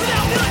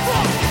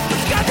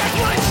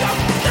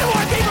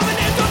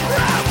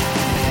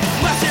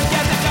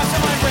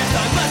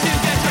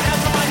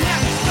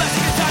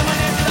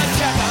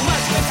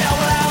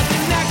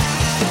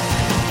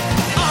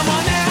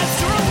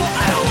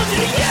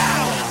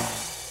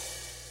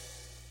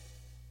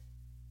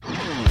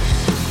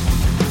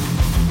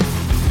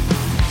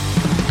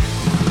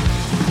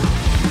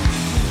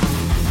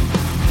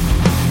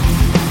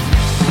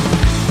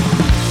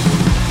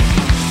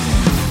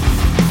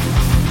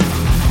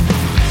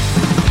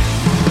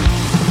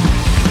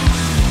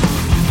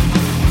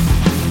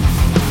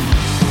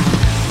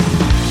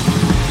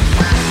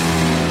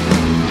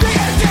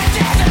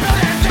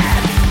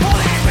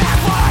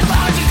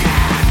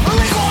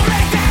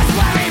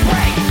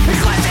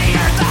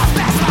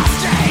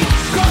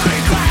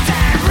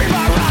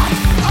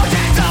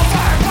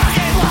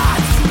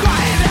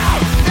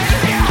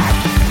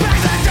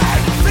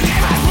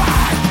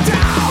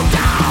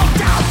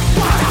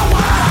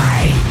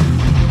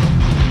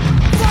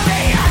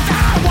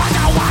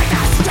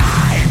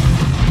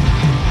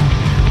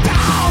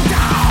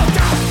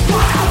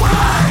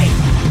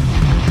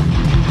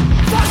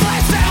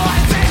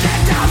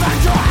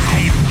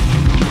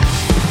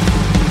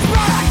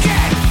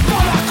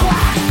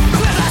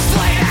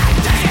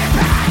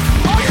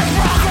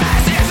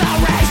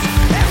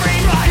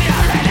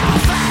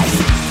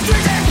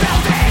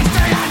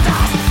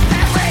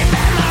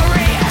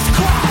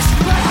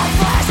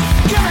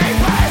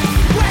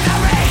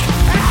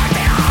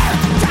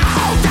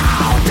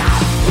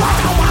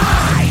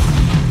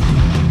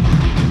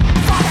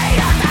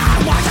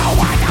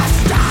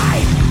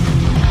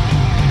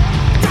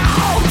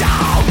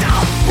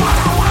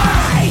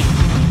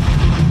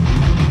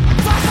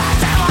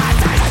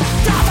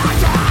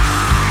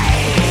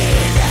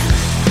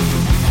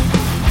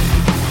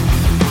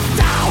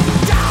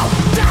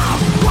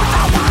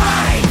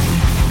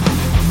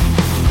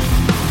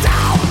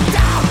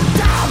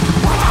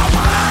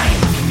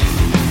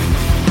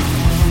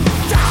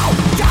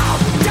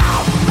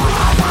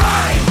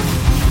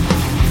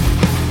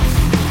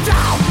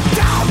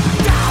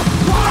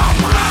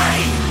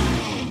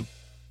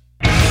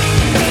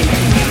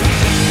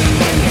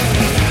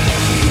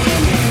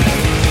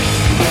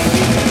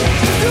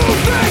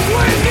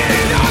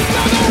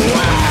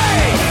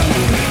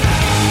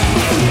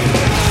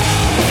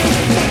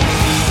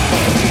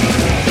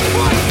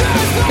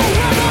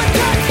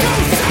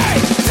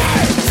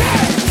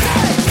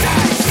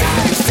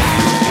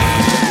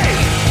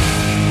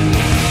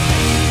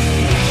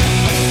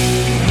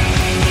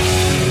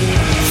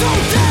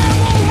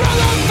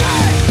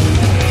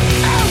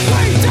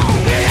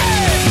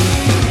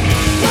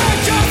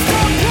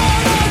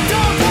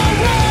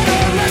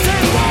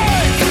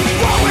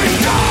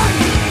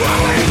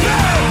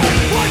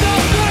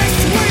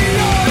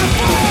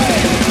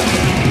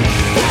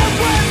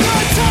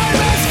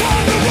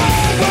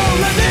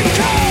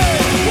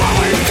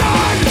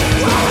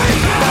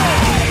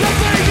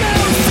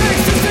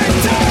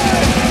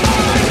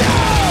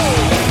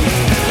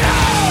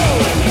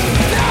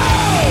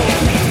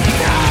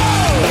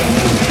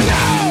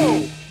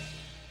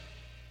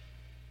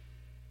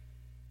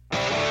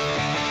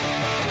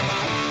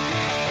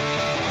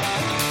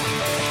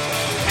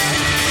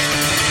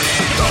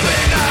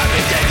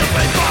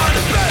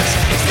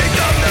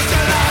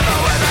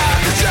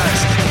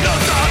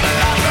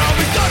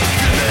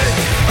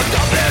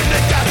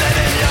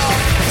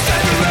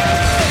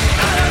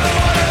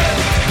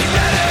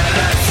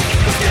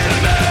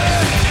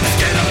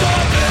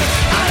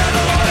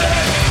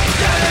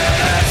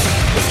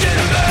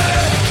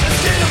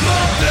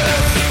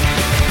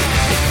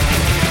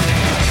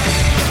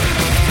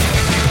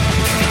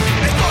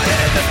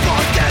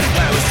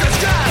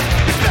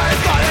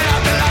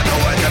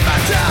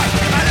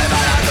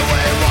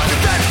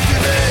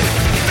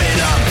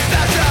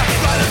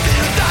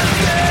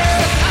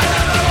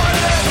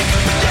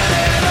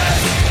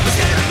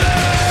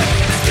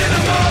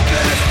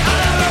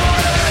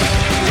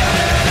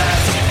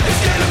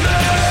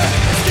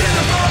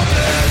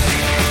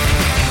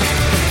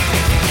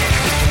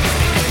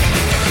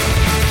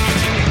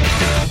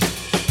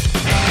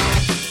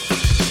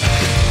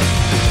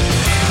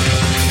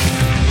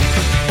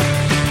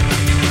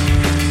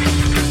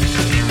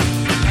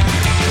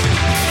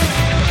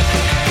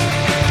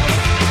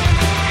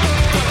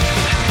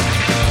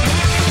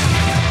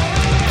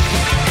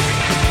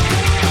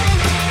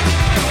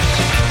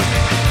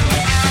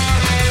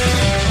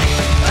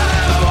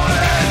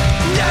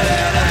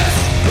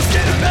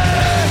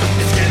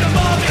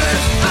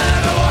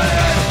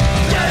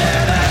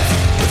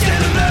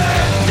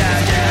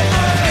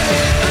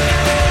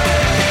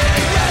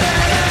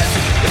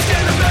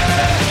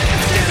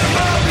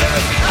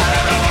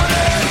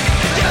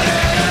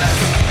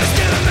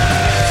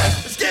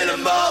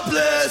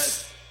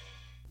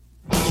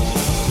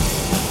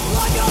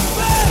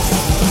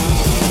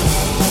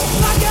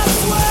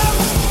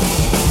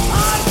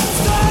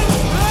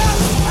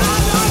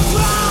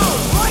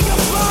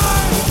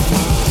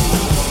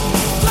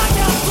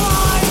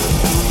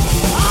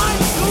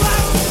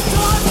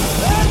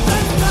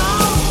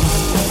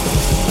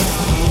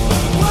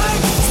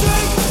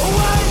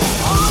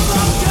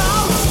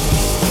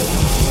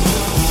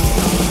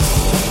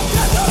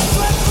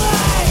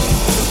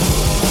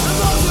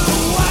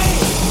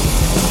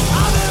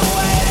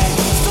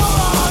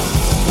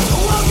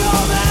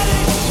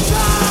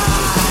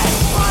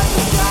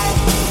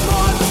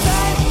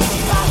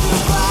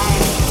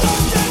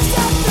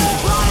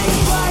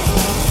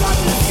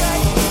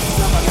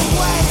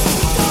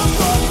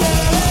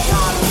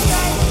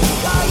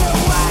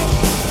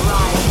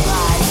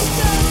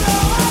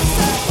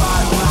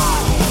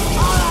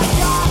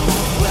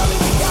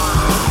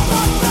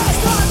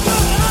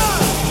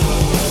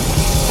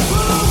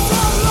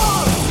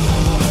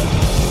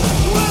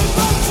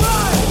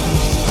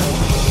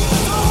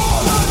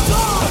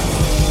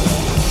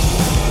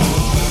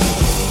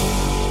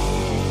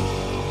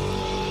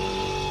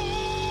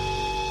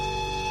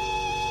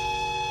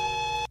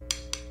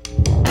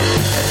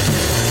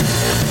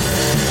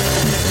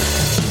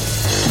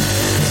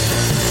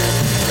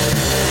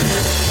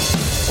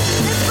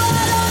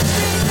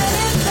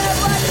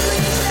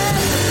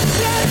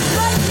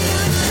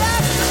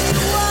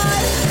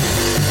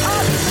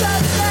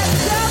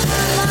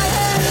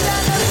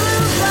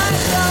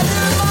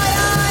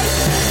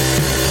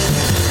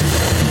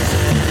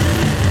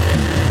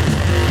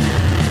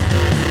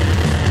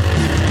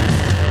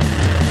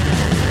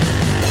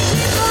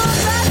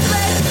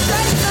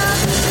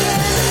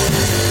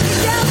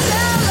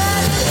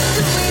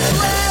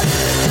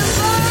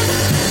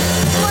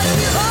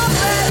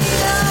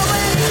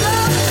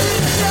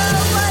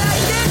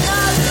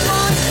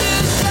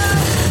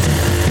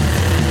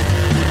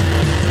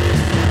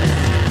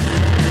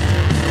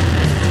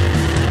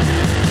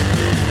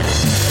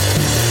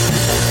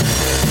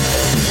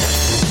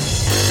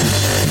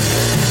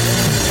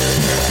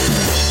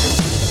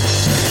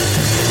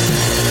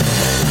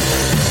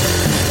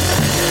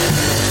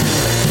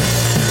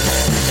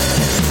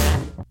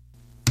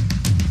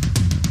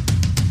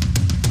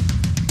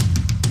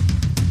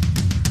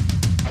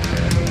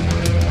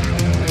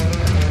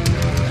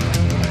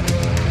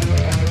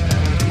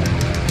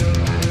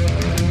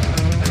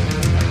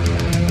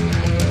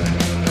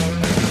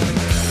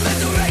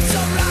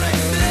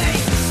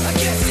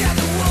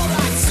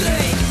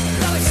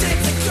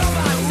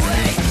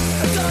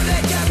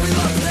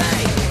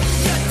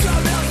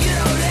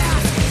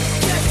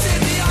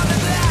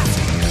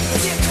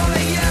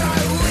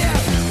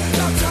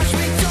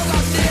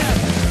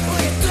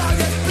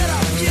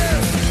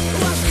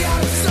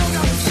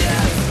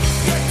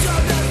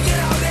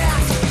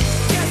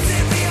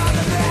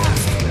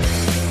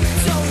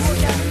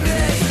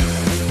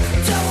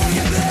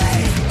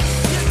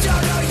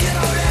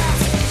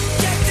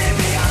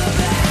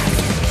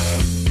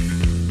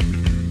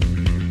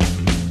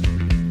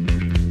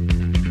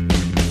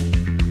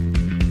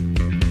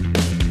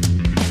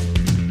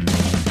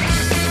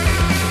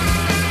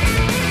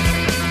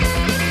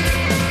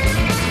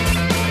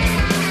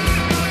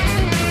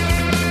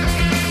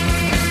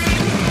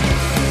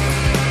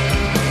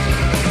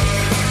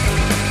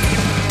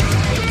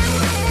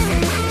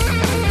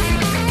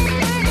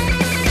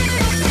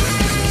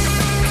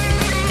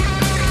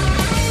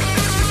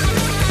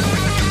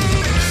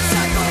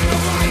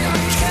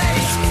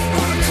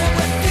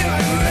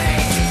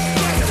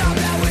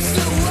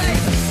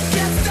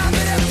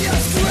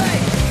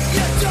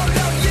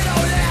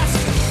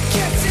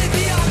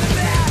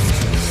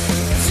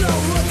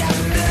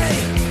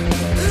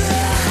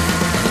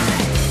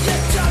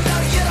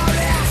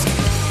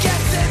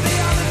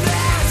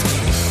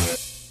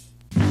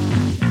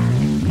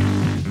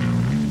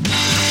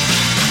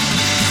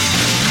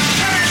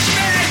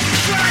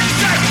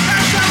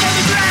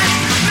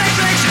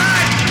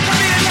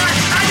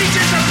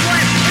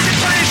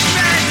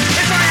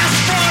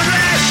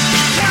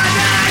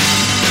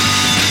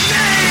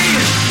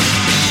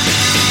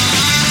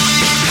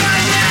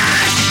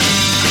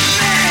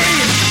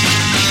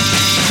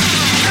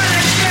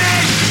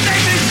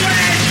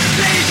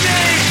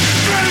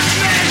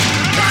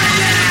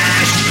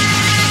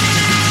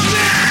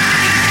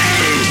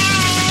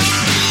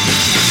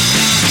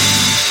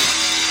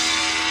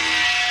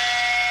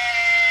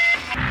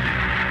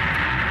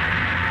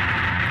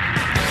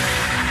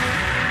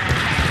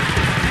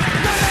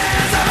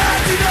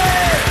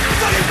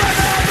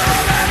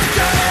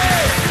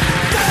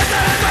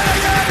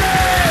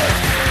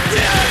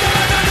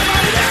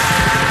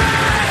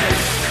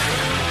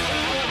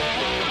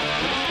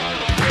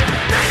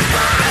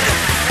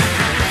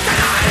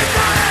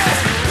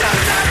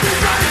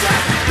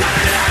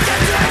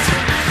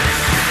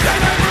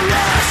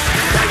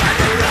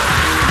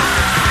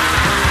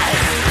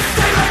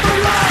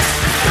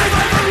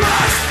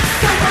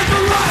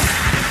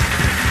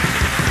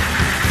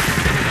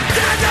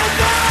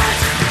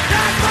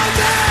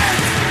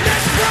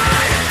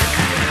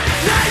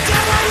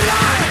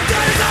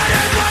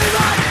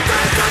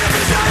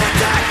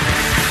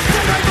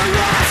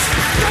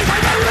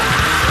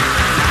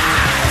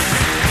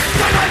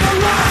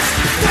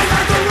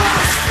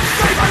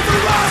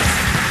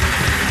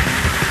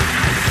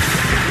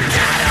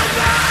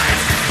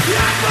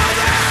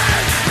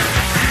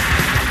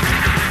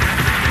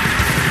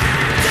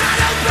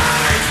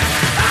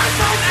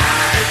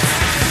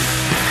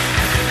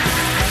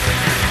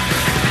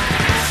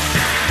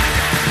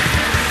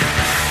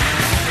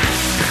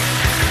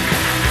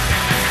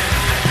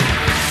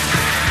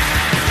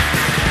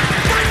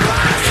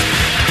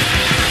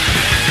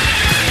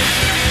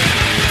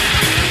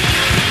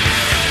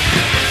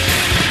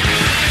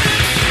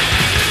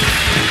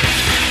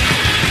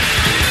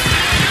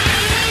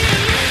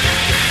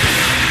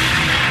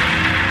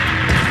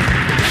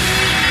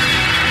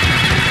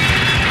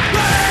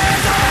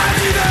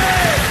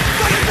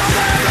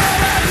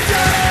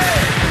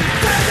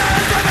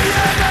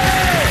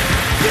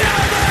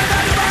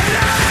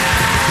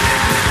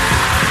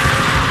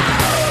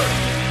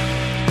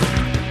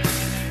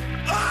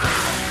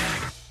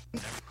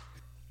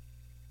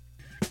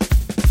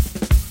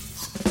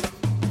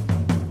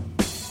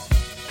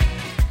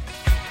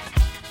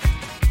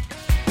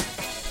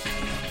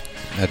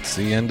That's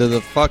the end of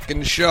the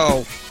fucking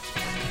show. Is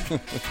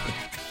that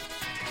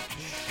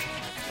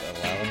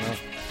loud enough?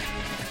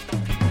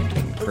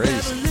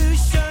 Crazy.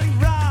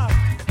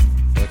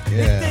 Fuck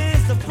yeah.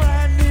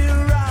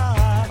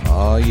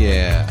 Oh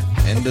yeah.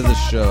 End of the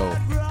show.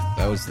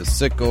 That was the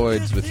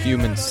Sickoids with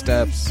Human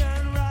Steps.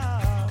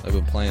 I've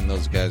been playing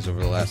those guys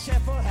over the last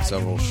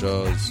several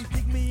shows.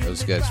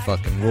 Those guys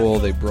fucking rule.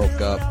 They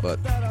broke up,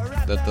 but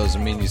that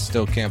doesn't mean you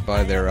still can't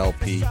buy their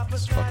LP.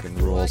 It's fucking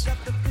rules.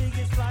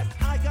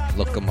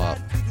 Look them up.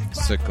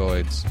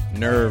 Sickoids.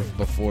 Nerve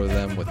before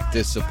them with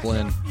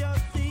Discipline.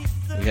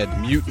 We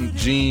had Mutant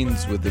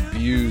Genes with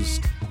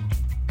Abused.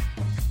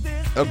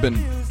 I've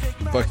been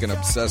fucking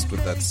obsessed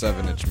with that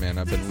 7-inch, man.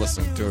 I've been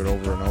listening to it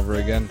over and over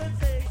again.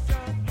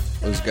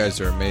 Those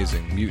guys are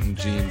amazing. Mutant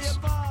Genes.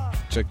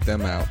 Check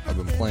them out. I've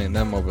been playing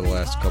them over the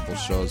last couple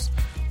shows.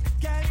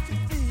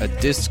 A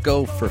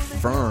Disco for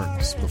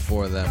Ferns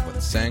before them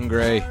with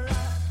Sangre.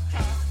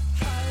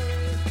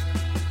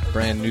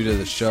 Brand new to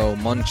the show,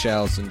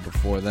 Munchausen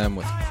before them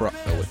with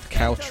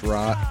Couch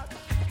Rot.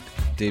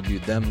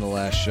 Debuted them the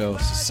last show.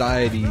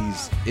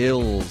 Society's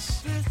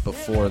Ills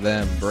before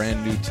them.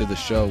 Brand new to the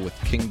show with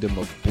Kingdom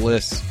of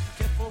Bliss.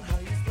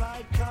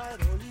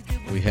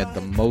 We had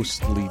the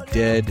Mostly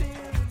Dead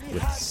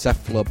with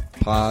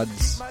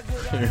Cephalopods.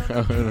 I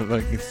don't know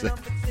if I can say.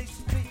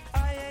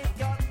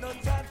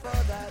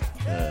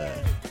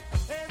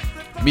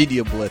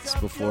 Media Blitz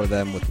before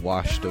them with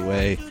Washed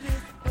Away.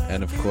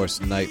 And of course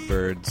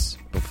Nightbirds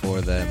before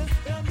them.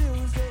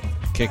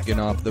 Kicking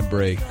off the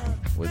break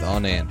with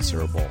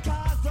Unanswerable.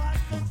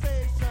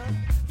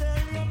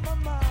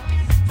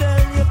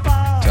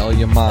 Tell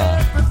your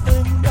mom.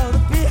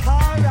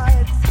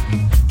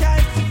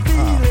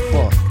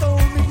 Fuck.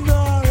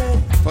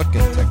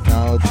 Fucking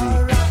technology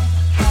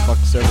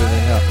fucks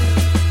everything up.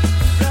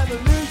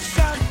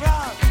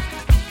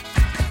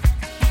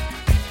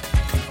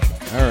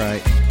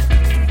 Alright.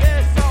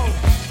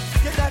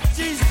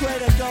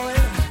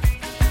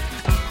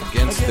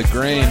 Against the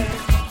grain.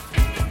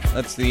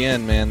 That's the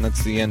end, man.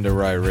 That's the end of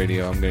Riot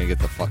Radio. I'm gonna get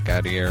the fuck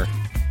out of here.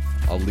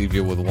 I'll leave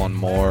you with one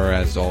more,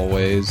 as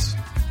always.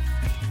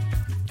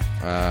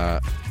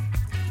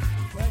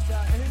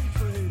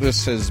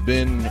 This has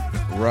been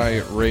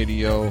Riot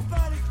Radio,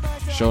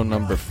 show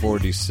number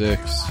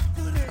 46.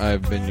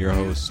 I've been your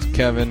host,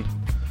 Kevin.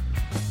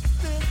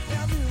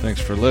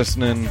 Thanks for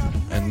listening.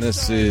 And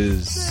this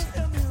is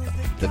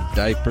The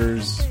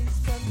Diapers.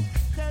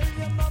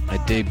 I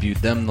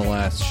debuted them the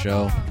last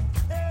show.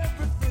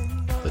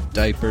 The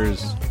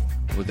Diapers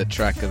with a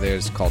track of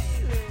theirs called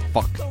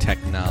Fuck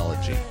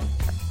Technology.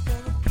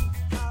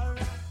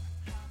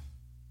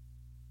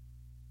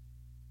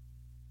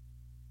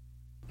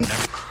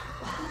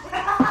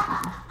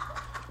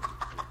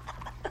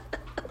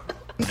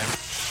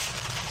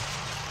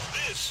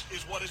 This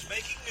is what is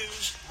making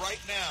news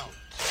right now.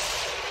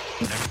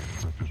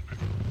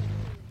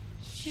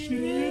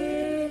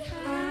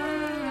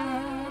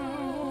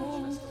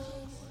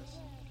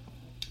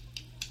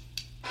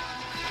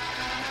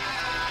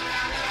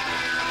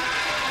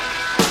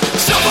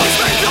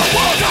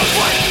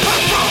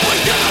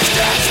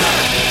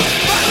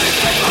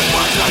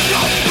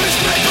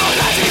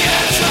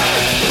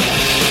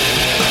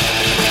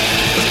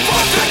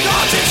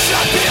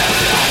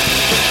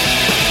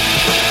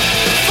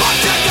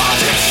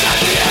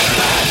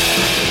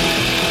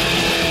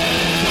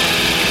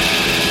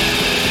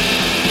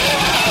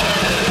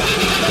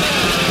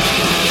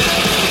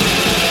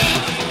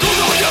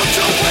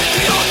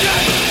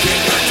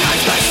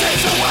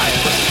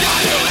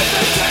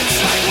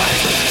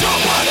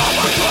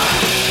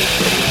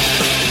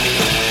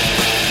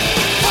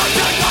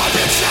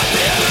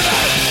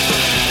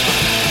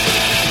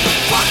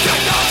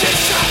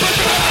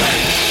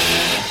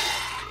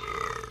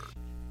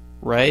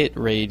 Riot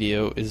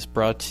Radio is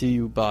brought to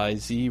you by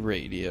Z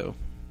Radio.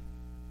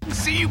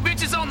 See you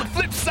bitches on the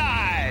flip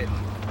side!